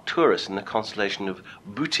 Arcturus, in the constellation of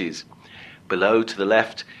Bootes. Below, to the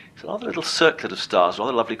left, is another little circlet of stars,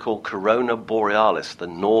 rather lovely, called Corona Borealis, the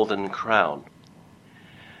northern crown.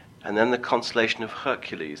 And then the constellation of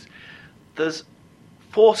Hercules. There's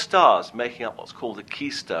 4 stars making up what's called the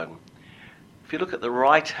keystone. If you look at the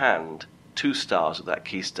right hand, 2 stars of that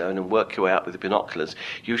keystone, and work your way out with the binoculars,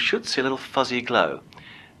 you should see a little fuzzy glow.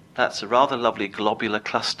 That's a rather lovely globular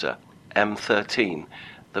cluster, M13,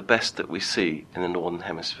 the best that we see in the northern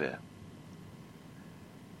hemisphere.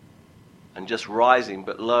 And just rising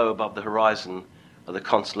but low above the horizon are the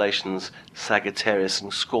constellations Sagittarius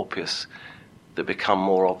and Scorpius that become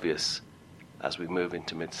more obvious as we move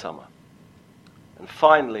into midsummer. And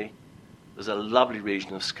finally, there's a lovely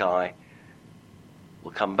region of sky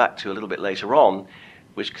we'll come back to a little bit later on,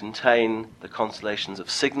 which contain the constellations of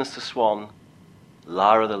Cygnus the Swan,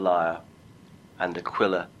 Lyra the Lyre, and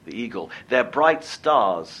Aquila the Eagle. They're bright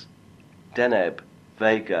stars, Deneb,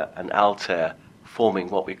 Vega, and Altair, forming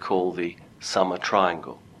what we call the summer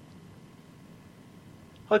triangle.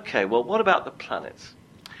 Okay, well, what about the planets?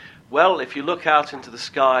 Well, if you look out into the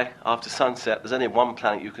sky after sunset, there's only one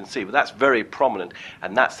planet you can see, but that's very prominent,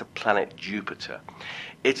 and that's the planet Jupiter.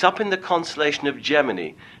 It's up in the constellation of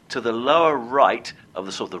Gemini, to the lower right of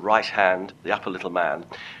the sort of the right hand, the upper little man,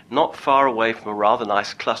 not far away from a rather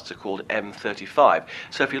nice cluster called M35.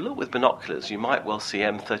 So if you look with binoculars, you might well see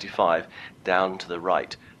M35 down to the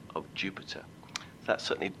right of Jupiter. That's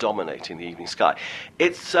certainly dominating the evening sky.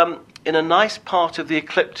 It's in a nice part of the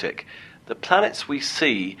ecliptic. The planets we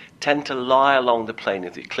see tend to lie along the plane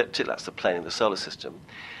of the ecliptic, that's the plane of the solar system.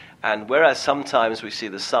 And whereas sometimes we see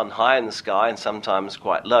the sun high in the sky and sometimes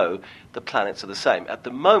quite low, the planets are the same. At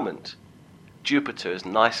the moment, Jupiter is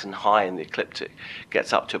nice and high in the ecliptic,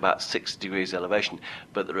 gets up to about 6 degrees elevation,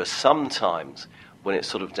 but there are some times when it's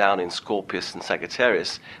sort of down in Scorpius and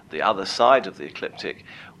Sagittarius, the other side of the ecliptic,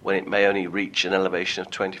 when it may only reach an elevation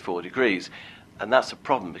of 24 degrees. And that's a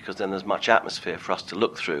problem because then there's much atmosphere for us to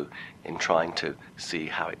look through in trying to see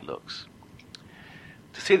how it looks.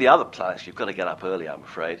 To see the other planets, you've got to get up early, I'm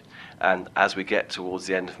afraid, and as we get towards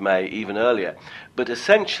the end of May, even earlier. But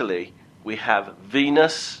essentially, we have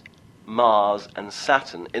Venus, Mars, and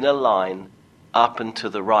Saturn in a line up and to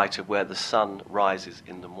the right of where the sun rises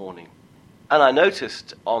in the morning. And I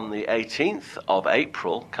noticed on the 18th of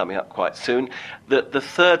April, coming up quite soon, that the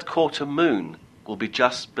third quarter moon will be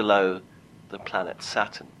just below the planet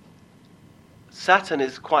Saturn. Saturn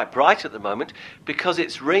is quite bright at the moment because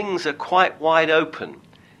its rings are quite wide open.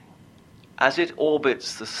 As it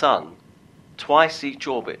orbits the Sun, twice each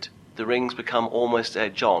orbit, the rings become almost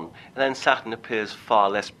edge-on, and then Saturn appears far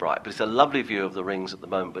less bright. But it's a lovely view of the rings at the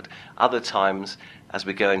moment, but other times, as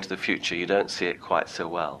we go into the future, you don't see it quite so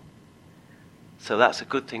well. So that's a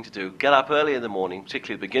good thing to do. Get up early in the morning,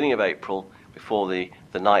 particularly the beginning of April, before the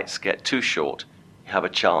nights get too short. You have a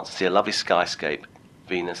chance to see a lovely skyscape,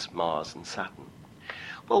 Venus, Mars, and Saturn.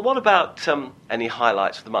 Well, what about any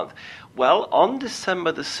highlights of the month? Well, on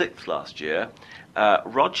December the 6th last year,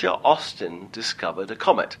 Roger Austin discovered a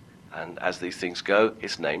comet. And as these things go,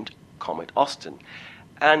 it's named Comet Austin.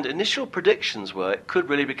 And initial predictions were it could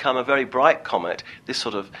really become a very bright comet, this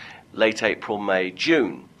sort of late April, May,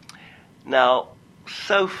 June. Now,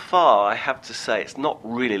 so far, I have to say, it's not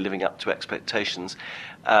really living up to expectations.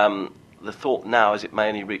 The thought now is it may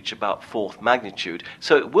only reach about 4th magnitude.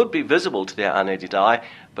 So it would be visible to the unaided eye,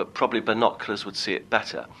 but probably binoculars would see it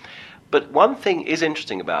better. But one thing is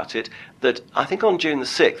interesting about it, that I think on June the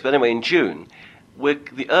 6th, but anyway in June,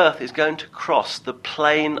 the Earth is going to cross the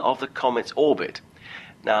plane of the comet's orbit.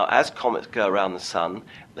 Now, as comets go around the Sun,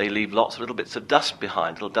 they leave lots of little bits of dust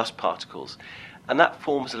behind, little dust particles, and that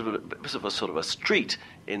forms a bit of a sort of a street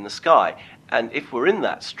in the sky. And if we're in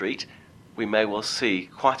that street, we may well see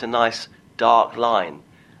quite a nice dark line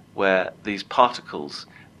where these particles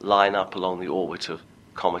line up along the orbit of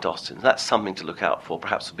Comet Austin. That's something to look out for.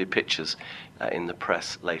 Perhaps there'll be pictures in the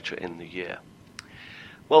press later in the year.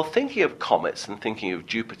 Well, thinking of comets and thinking of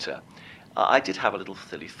Jupiter, I did have a little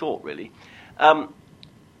silly thought, really.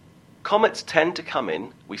 Comets tend to come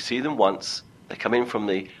in, we see them once, they come in from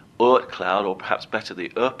the Oort cloud, or perhaps better, the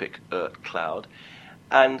Erpic Oort cloud,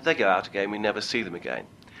 and they go out again, we never see them again.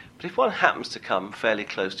 But if one happens to come fairly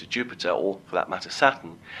close to Jupiter, or for that matter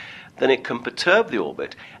Saturn, then it can perturb the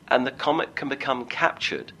orbit, and the comet can become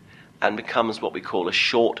captured and becomes what we call a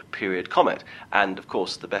short-period comet. And, of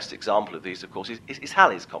course, the best example of these, of course, is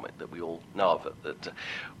Halley's Comet that we all know of, that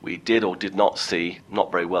we did or did not see,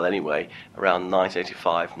 not very well anyway, around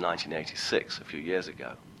 1985, 1986, a few years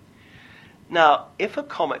ago. Now, if a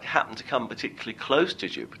comet happened to come particularly close to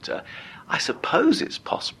Jupiter, I suppose it's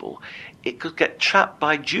possible it could get trapped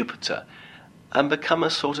by Jupiter and become a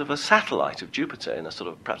sort of a satellite of Jupiter in a sort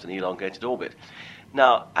of perhaps an elongated orbit.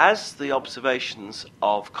 Now, as the observations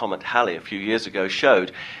of Comet Halley a few years ago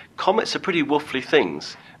showed, comets are pretty woofly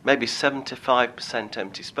things, maybe 75%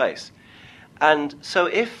 empty space. And so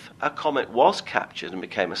if a comet was captured and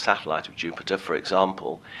became a satellite of Jupiter, for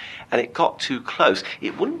example, and it got too close,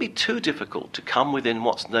 it wouldn't be too difficult to come within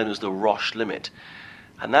what's known as the Roche limit.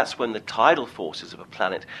 And that's when the tidal forces of a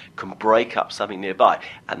planet can break up something nearby.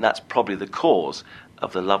 And that's probably the cause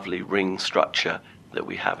of the lovely ring structure that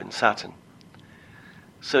we have in Saturn.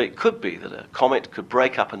 So it could be that a comet could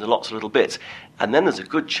break up into lots of little bits, and then there's a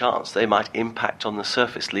good chance they might impact on the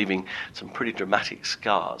surface, leaving some pretty dramatic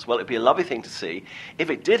scars. Well, it'd be a lovely thing to see.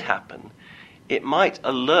 If it did happen, it might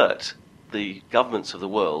alert the governments of the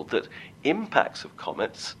world that impacts of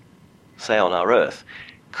comets, say on our Earth,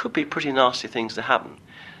 could be pretty nasty things to happen.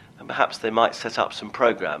 And perhaps they might set up some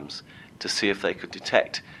programs to see if they could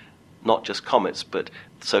detect not just comets, but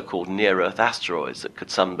so-called near-Earth asteroids that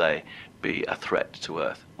could someday be a threat to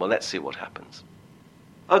Earth. Well, let's see what happens.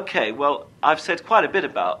 Okay, well, I've said quite a bit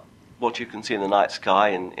about what you can see in the night sky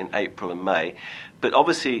in April and May, but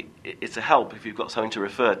obviously it's a help if you've got something to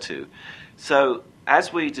refer to. So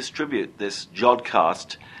as we distribute this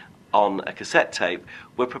Jodcast on a cassette tape,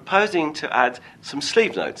 we're proposing to add some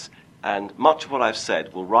sleeve notes, and much of what I've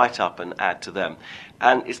said we'll write up and add to them.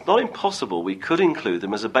 And it's not impossible we could include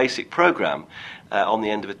them as a basic program on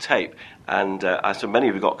the end of a tape. And so many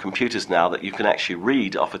of you have got computers now that you can actually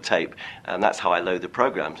read off a tape, and that's how I load the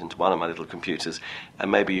programs into one of my little computers, and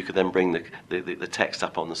maybe you could then bring the text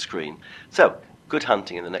up on the screen. So, good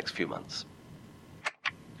hunting in the next few months.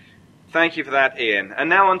 Thank you for that, Ian. And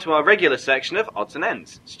now on to our regular section of Odds and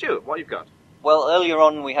Ends. Stuart, what you've got? Well, earlier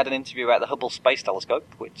on we had an interview about the Hubble Space Telescope,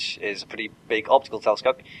 which is a pretty big optical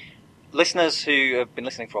telescope. Listeners who have been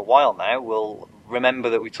listening for a while now will remember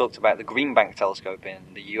that we talked about the Green Bank Telescope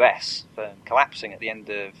in the US collapsing at the end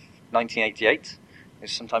of 1988. It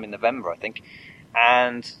was sometime in November, I think.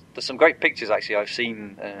 And there's some great pictures, actually. I've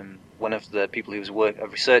seen one of the people who was a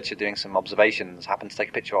researcher doing some observations happened to take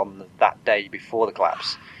a picture on that day before the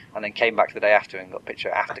collapse, and then came back the day after and got a picture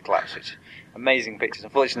after collapse, which amazing pictures.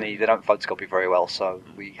 Unfortunately, they don't photocopy very well, so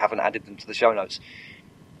we haven't added them to the show notes.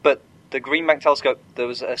 But the Green Bank Telescope, there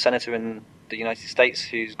was a senator in the United States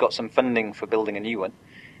who's got some funding for building a new one,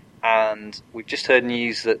 and we've just heard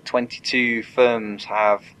news that 22 firms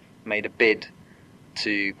have made a bid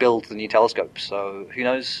to build the new telescope. So who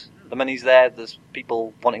knows? The money's there. There's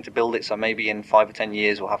people wanting to build it, so maybe in 5 or 10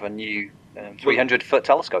 years we'll have a new 300-foot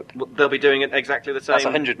telescope. They'll be doing it exactly the same? That's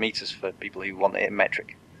 100 metres for people who want it in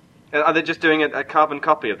metric. Are they just doing a carbon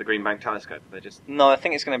copy of the Green Bank Telescope? No, I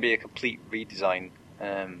think it's going to be a complete redesign.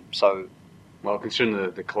 Well,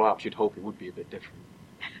 considering the collapse, you'd hope it would be a bit different.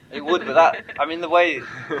 It would, but the way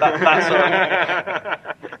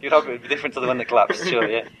that sort of, you'd hope it would be different to the one that collapsed, sure,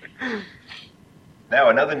 yeah. Now,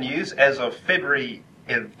 in other news, as of February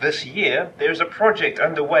of this year, there's a project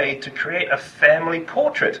underway to create a family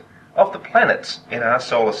portrait of the planets in our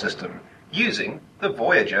solar system using the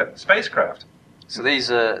Voyager spacecraft. So there's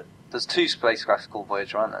 2 spacecrafts called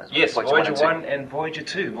Voyager, aren't there? Yes, Voyager 1 and Voyager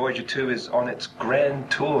 2. Voyager 2 is on its grand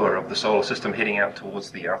tour of the solar system heading out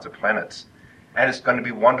towards the outer planets. And it's going to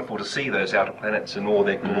be wonderful to see those outer planets in all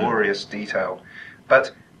their glorious detail.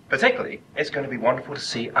 But particularly, it's going to be wonderful to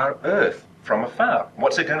see our Earth from afar.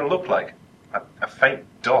 What's it going to look like? A faint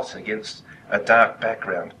dot against a dark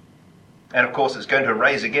background. And of course, it's going to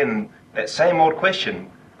raise again that same old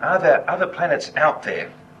question: are there other planets out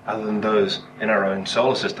there other than those in our own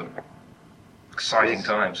solar system? Exciting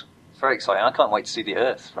times. It's very exciting. I can't wait to see the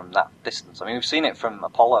Earth from that distance. I mean, we've seen it from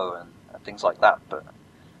Apollo and things like that,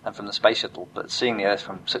 and from the space shuttle, but seeing the Earth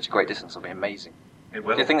from such a great distance will be amazing. It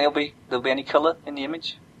will. Do you think there'll be any colour in the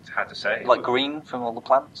image? It's hard to say. Like green from all the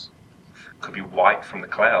planets? Could be white from the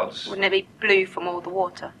clouds. Wouldn't it be blue from all the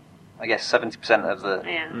water? I guess 70% of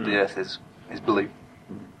the Earth is blue.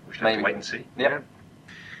 We should have to wait and see. Yeah.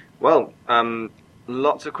 Well,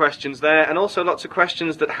 lots of questions there, and also lots of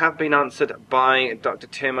questions that have been answered by Dr.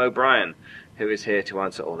 Tim O'Brien, who is here to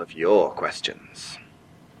answer all of your questions.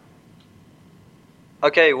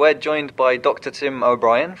 Okay, we're joined by Dr. Tim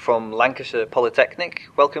O'Brien from Lancashire Polytechnic.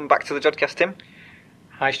 Welcome back to the Jodcast, Tim.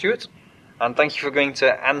 Hi, Stuart. And thank you for going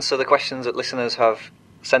to answer the questions that listeners have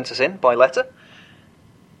sent us in by letter.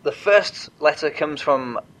 The first letter comes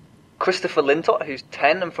from Christopher Lintott, who's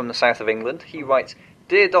 10 and from the south of England. He writes,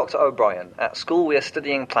 "Dear Dr. O'Brien, at school we are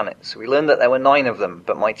studying planets. We learned that there were 9 of them,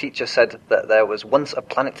 but my teacher said that there was once a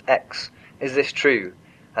planet X. Is this true?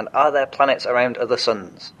 And are there planets around other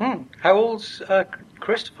suns?" How old's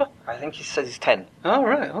Christopher? I think he says he's 10. Oh,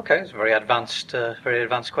 right. Okay, it's a very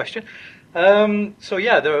advanced question. So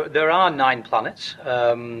yeah, there are 9 planets.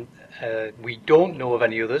 We don't know of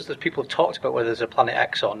any others. There's people have talked about whether there's a planet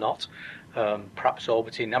X or not, perhaps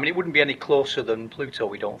orbiting. I mean, it wouldn't be any closer than Pluto,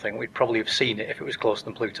 we don't think. We'd probably have seen it if it was closer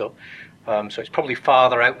than Pluto. So it's probably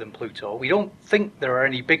farther out than Pluto. We don't think there are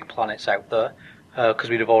any big planets out there, because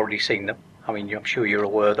we'd have already seen them. I mean, I'm sure you're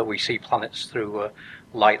aware that we see planets through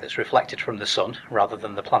light that's reflected from the sun, rather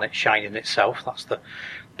than the planet shining itself. That's the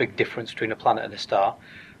big difference between a planet and a star.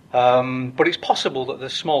 But it's possible that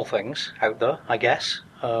there's small things out there, I guess.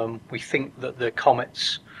 We think that the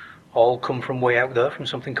comets all come from way out there, from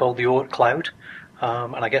something called the Oort cloud.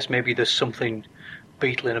 And I guess maybe there's something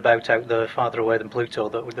beetling about out there farther away than Pluto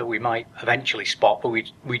that we might eventually spot, but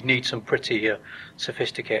we'd need some pretty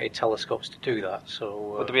sophisticated telescopes to do that.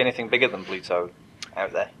 So would there be anything bigger than Pluto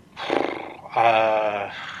out there?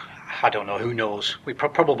 I don't know. Who knows? We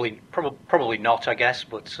probably not, I guess.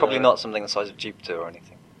 But probably not something the size of Jupiter or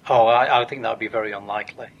anything. Oh, I think that would be very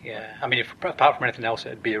unlikely. Yeah, I mean, apart from anything else,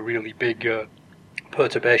 it'd be a really big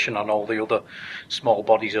perturbation on all the other small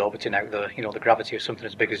bodies orbiting out there. You know, the gravity of something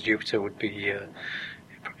as big as Jupiter would be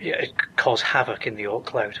it'd cause havoc in the Oort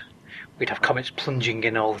cloud. We'd have comets plunging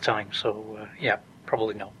in all the time. So yeah,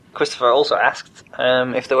 probably not. Christopher also asked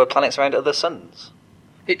if there were planets around other suns.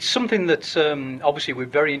 It's something that obviously we're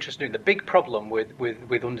very interested in. The big problem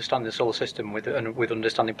with understanding the solar system and with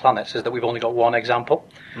understanding planets is that we've only got one example.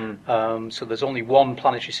 So there's only one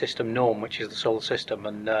planetary system known, which is the solar system,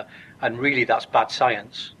 and really that's bad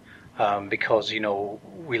science, because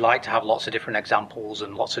we like to have lots of different examples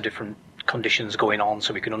and lots of different conditions going on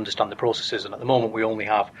so we can understand the processes. And at the moment we only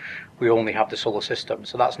have the solar system,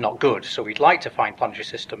 so that's not good. So we'd like to find planetary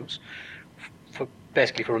systems.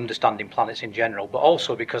 Basically for understanding planets in general, but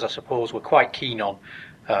also because I suppose we're quite keen on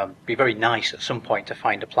be very nice at some point to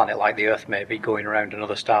find a planet like the Earth maybe going around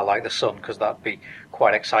another star like the Sun, because that'd be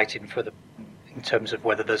quite exciting in terms of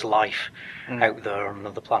whether there's life out there on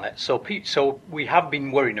another planet. So we have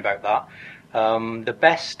been worrying about that. The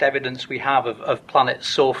best evidence we have of planets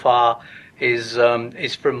so far is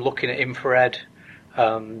from looking at infrared.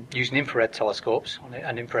 Using infrared telescopes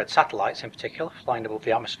and infrared satellites in particular, flying above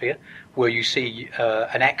the atmosphere, where you see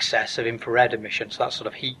an excess of infrared emissions, that's sort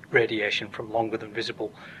of heat radiation from longer than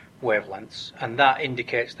visible wavelengths, and that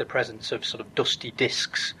indicates the presence of sort of dusty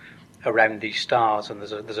disks around these stars. And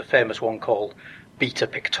there's a famous one called Beta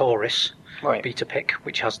Pictoris, right. Beta Pic,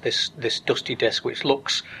 which has this dusty disk which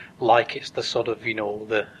looks like it's the sort of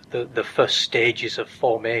the first stages of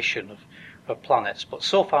formation of planets. But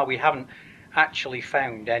so far we haven't actually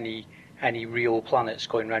found any real planets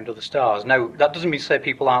going around other stars. Now, that doesn't mean to say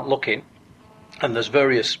people aren't looking, and there's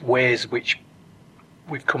various ways which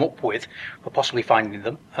we've come up with for possibly finding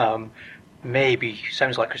them. Maybe,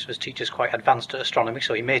 sounds like Christopher's teacher's quite advanced at astronomy,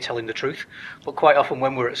 so he may tell him the truth, but quite often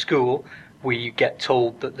when we're at school, we get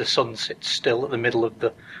told that the sun sits still at the middle of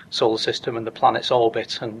the solar system and the planets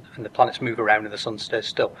orbit, and the planets move around and the sun stays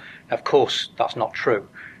still. Now, of course, that's not true.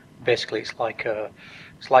 Basically, it's like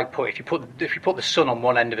if you put the sun on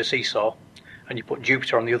one end of a seesaw and you put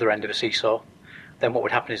Jupiter on the other end of a seesaw, then what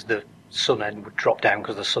would happen is the sun end would drop down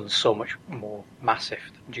because the sun's so much more massive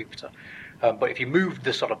than Jupiter. But if you moved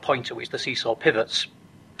the sort of point at which the seesaw pivots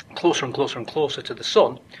closer and closer and closer to the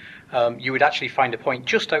sun, you would actually find a point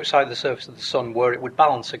just outside the surface of the sun where it would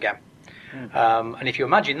balance again. And if you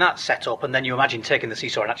imagine that set up, and then you imagine taking the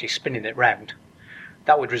seesaw and actually spinning it round,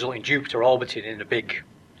 that would result in Jupiter orbiting in a big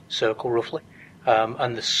circle roughly,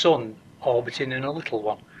 and the Sun orbiting in a little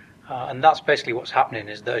one. And that's basically what's happening,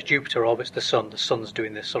 is that as Jupiter orbits the Sun's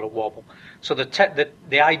doing this sort of wobble. So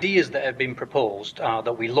the ideas that have been proposed are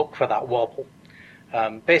that we look for that wobble,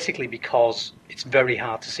 basically because it's very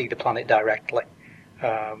hard to see the planet directly.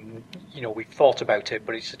 We've thought about it,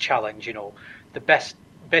 but it's a challenge.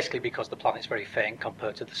 Basically because the planet's very faint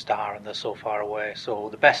compared to the star and they're so far away. So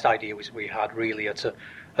the best idea we had really are to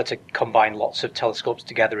combine lots of telescopes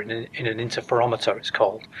together in an interferometer, it's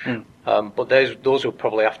called. But those will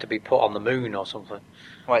probably have to be put on the moon or something.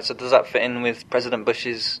 Right, so does that fit in with President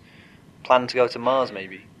Bush's plan to go to Mars,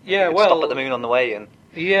 maybe? Yeah, stop at the moon on the way and...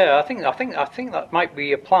 Yeah, I think that might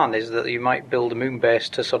be a plan, is that you might build a moon base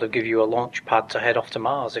to sort of give you a launch pad to head off to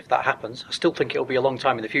Mars if that happens. I still think it'll be a long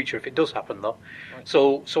time in the future if it does happen, though. Right.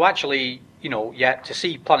 So actually, to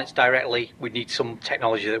see planets directly, we need some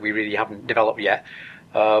technology that we really haven't developed yet.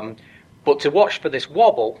 But to watch for this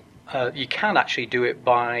wobble, you can actually do it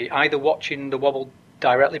by either watching the wobble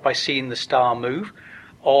directly by seeing the star move,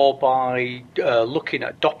 or by looking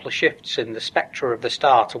at Doppler shifts in the spectra of the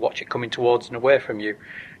star to watch it coming towards and away from you.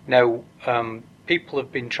 Now, people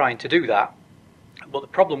have been trying to do that, but the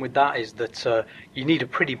problem with that is that you need a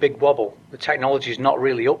pretty big wobble. The technology is not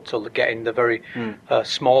really up to getting the very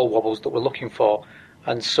small wobbles that we're looking for.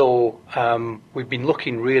 And so we've been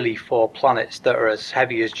looking really for planets that are as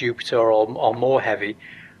heavy as Jupiter or more heavy.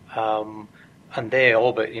 And they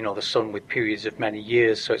orbit, the Sun with periods of many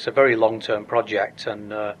years, so it's a very long-term project,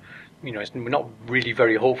 and we're not really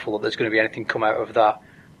very hopeful that there's going to be anything come out of that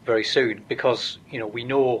very soon, because we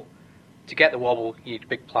know to get the wobble you need a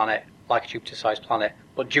big planet like a Jupiter-sized planet,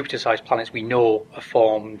 but Jupiter-sized planets we know are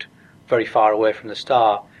formed very far away from the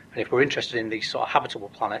star, and if we're interested in these sort of habitable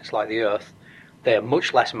planets like the Earth, they are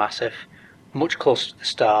much less massive, much closer to the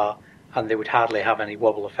star, and they would hardly have any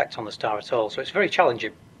wobble effect on the star at all. So it's very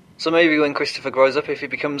challenging. So maybe when Christopher grows up, if he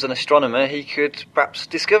becomes an astronomer, he could perhaps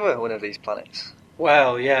discover one of these planets.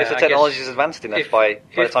 Well, yeah. If the technology is advanced enough by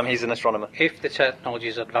the time he's an astronomer. If the technology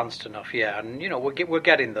is advanced enough, yeah. And, we're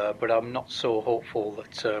getting there, but I'm not so hopeful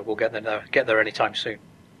that we'll get there anytime soon.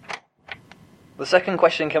 The second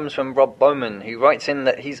question comes from Rob Bowman, who writes in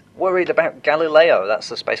that he's worried about Galileo, that's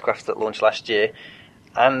the spacecraft that launched last year,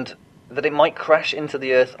 and that it might crash into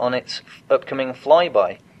the Earth on its upcoming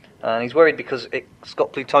flyby. And he's worried because it's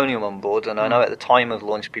got plutonium on board, and I know at the time of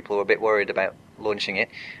launch people were a bit worried about launching it.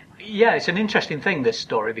 Yeah, it's an interesting thing, this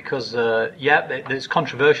story, because, it's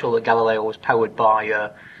controversial that Galileo was powered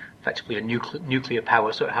by effectively a nuclear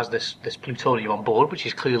power, so it has this plutonium on board, which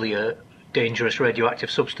is clearly a dangerous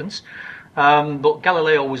radioactive substance. But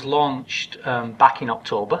Galileo was launched back in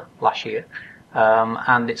October last year,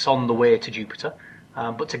 and it's on the way to Jupiter.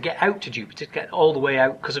 But to get out to Jupiter, to get all the way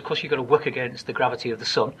out, because of course you've got to work against the gravity of the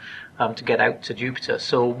Sun to get out to Jupiter.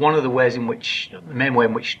 So one of the ways the main way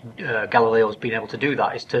in which Galileo has been able to do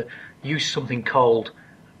that is to use something called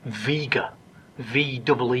VEGA,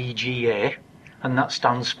 VEEGA, and that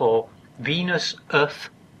stands for Venus Earth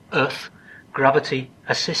Gravity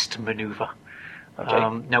Assist Maneuver.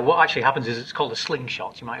 Okay. Now what actually happens is it's called a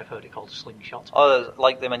slingshot. You might have heard it called a slingshot. Oh,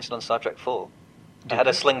 like they mentioned on Star Trek 4. They had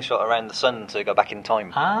a slingshot around the Sun to go back in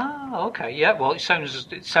time. Ah, okay, yeah. Well, it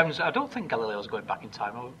sounds. I don't think Galileo's going back in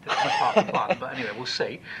time. That's not part of the plan, but anyway, we'll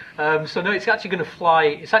see. So no, it's actually going to fly.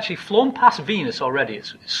 It's actually flown past Venus already.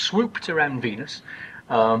 It's swooped around Venus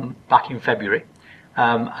back in February,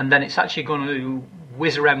 and then it's actually going to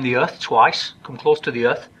whiz around the Earth twice, come close to the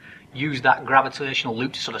Earth, use that gravitational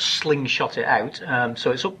loop to sort of slingshot it out.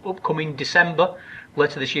 So it's upcoming December.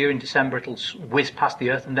 Later this year, in December, it'll whiz past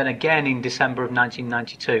the Earth, and then again in December of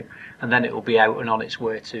 1992, and then it will be out and on its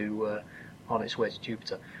way to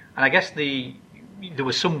Jupiter. And I guess there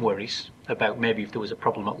were some worries about maybe if there was a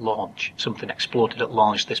problem at launch, something exploded at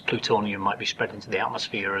launch, this plutonium might be spread into the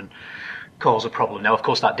atmosphere and cause a problem. Now, of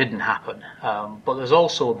course, that didn't happen, but there's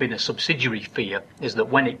also been a subsidiary fear, is that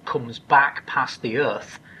when it comes back past the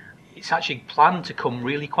Earth, it's actually planned to come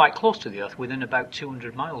really quite close to the Earth, within about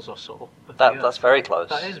 200 miles or so. That's very close.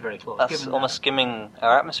 That is very close. That's almost skimming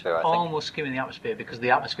our atmosphere, I think. Almost skimming the atmosphere, because the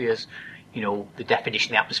atmosphere's, the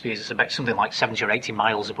definition of the atmosphere is about something like 70 or 80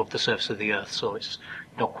 miles above the surface of the Earth, so it's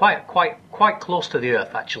quite close to the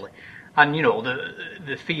Earth, actually. And,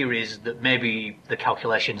 the fear is that maybe the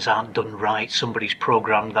calculations aren't done right, somebody's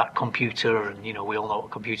programmed that computer, and, we all know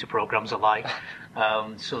what computer programs are like,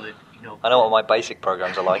 so that, I know what my basic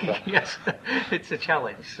programs are like. Yes, it's a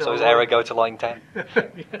challenge. So is error go to line 10?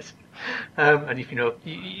 Yes. And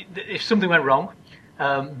if something went wrong,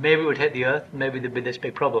 maybe it would hit the Earth, maybe there'd be this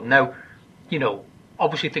big problem. Now,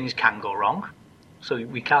 obviously things can go wrong, so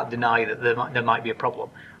we can't deny that there might be a problem.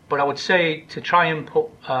 But I would say to try and put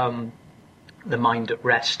the mind at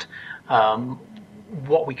rest,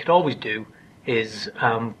 what we could always do is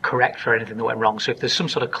correct for anything that went wrong. So if there's some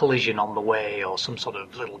sort of collision on the way or some sort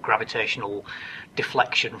of little gravitational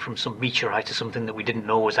deflection from some meteorite or something that we didn't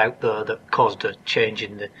know was out there that caused a change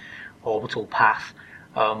in the orbital path,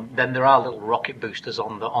 then there are little rocket boosters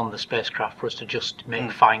on the spacecraft for us to just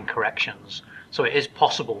make fine corrections. So it is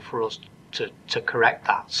possible for us to correct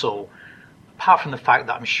that. So apart from the fact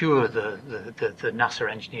that I'm sure the NASA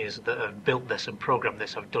engineers that have built this and programmed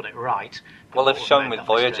this have done it right. Well, they've shown with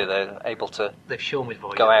Voyager they're able to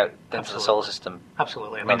go out into the solar system.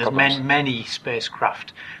 Absolutely. I mean, there's many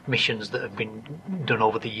spacecraft missions that have been done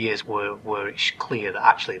over the years where it's clear that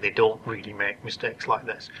actually they don't really make mistakes like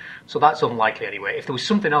this. So that's unlikely anyway. If there was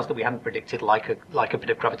something else that we hadn't predicted, like a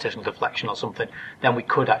bit of gravitational deflection or something, then we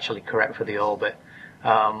could actually correct for the orbit.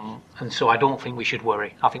 And so I don't think we should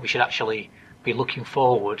worry. I think we should actually be looking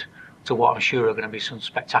forward to what I'm sure are going to be some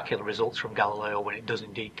spectacular results from Galileo when it does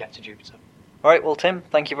indeed get to Jupiter. All right, well, Tim,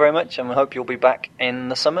 thank you very much, and we hope you'll be back in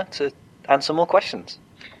the summer to answer more questions.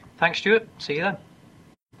 Thanks, Stuart. See you then.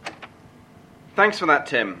 Thanks for that,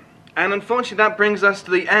 Tim. And unfortunately, that brings us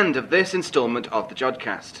to the end of this instalment of the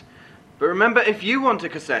Jodcast. But remember, if you want a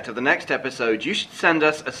cassette of the next episode, you should send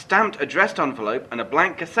us a stamped addressed envelope and a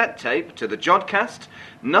blank cassette tape to the Jodcast,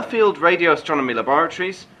 Nuffield Radio Astronomy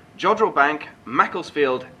Laboratories, Jodrell Bank,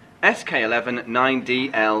 Macclesfield, SK11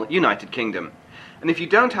 9DL, United Kingdom. And if you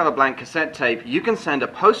don't have a blank cassette tape, you can send a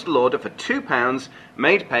postal order for £2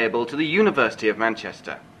 made payable to the University of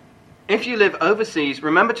Manchester. If you live overseas,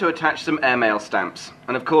 remember to attach some airmail stamps.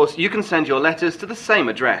 And of course, you can send your letters to the same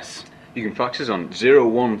address. You can fax us on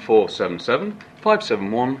 01477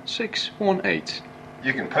 571 618.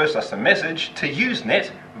 You can post us a message to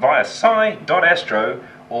Usenet via sci.astro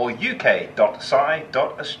or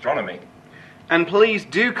uk.sci.astronomy. And please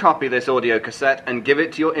do copy this audio cassette and give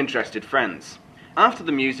it to your interested friends. After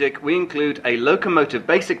the music, we include a locomotive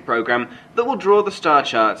basic program that will draw the star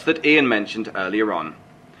charts that Ian mentioned earlier on.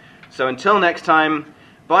 So until next time,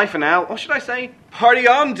 bye for now, or should I say, party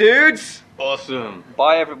on, dudes! Awesome.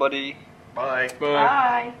 Bye, everybody. Bye.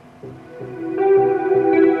 Bye.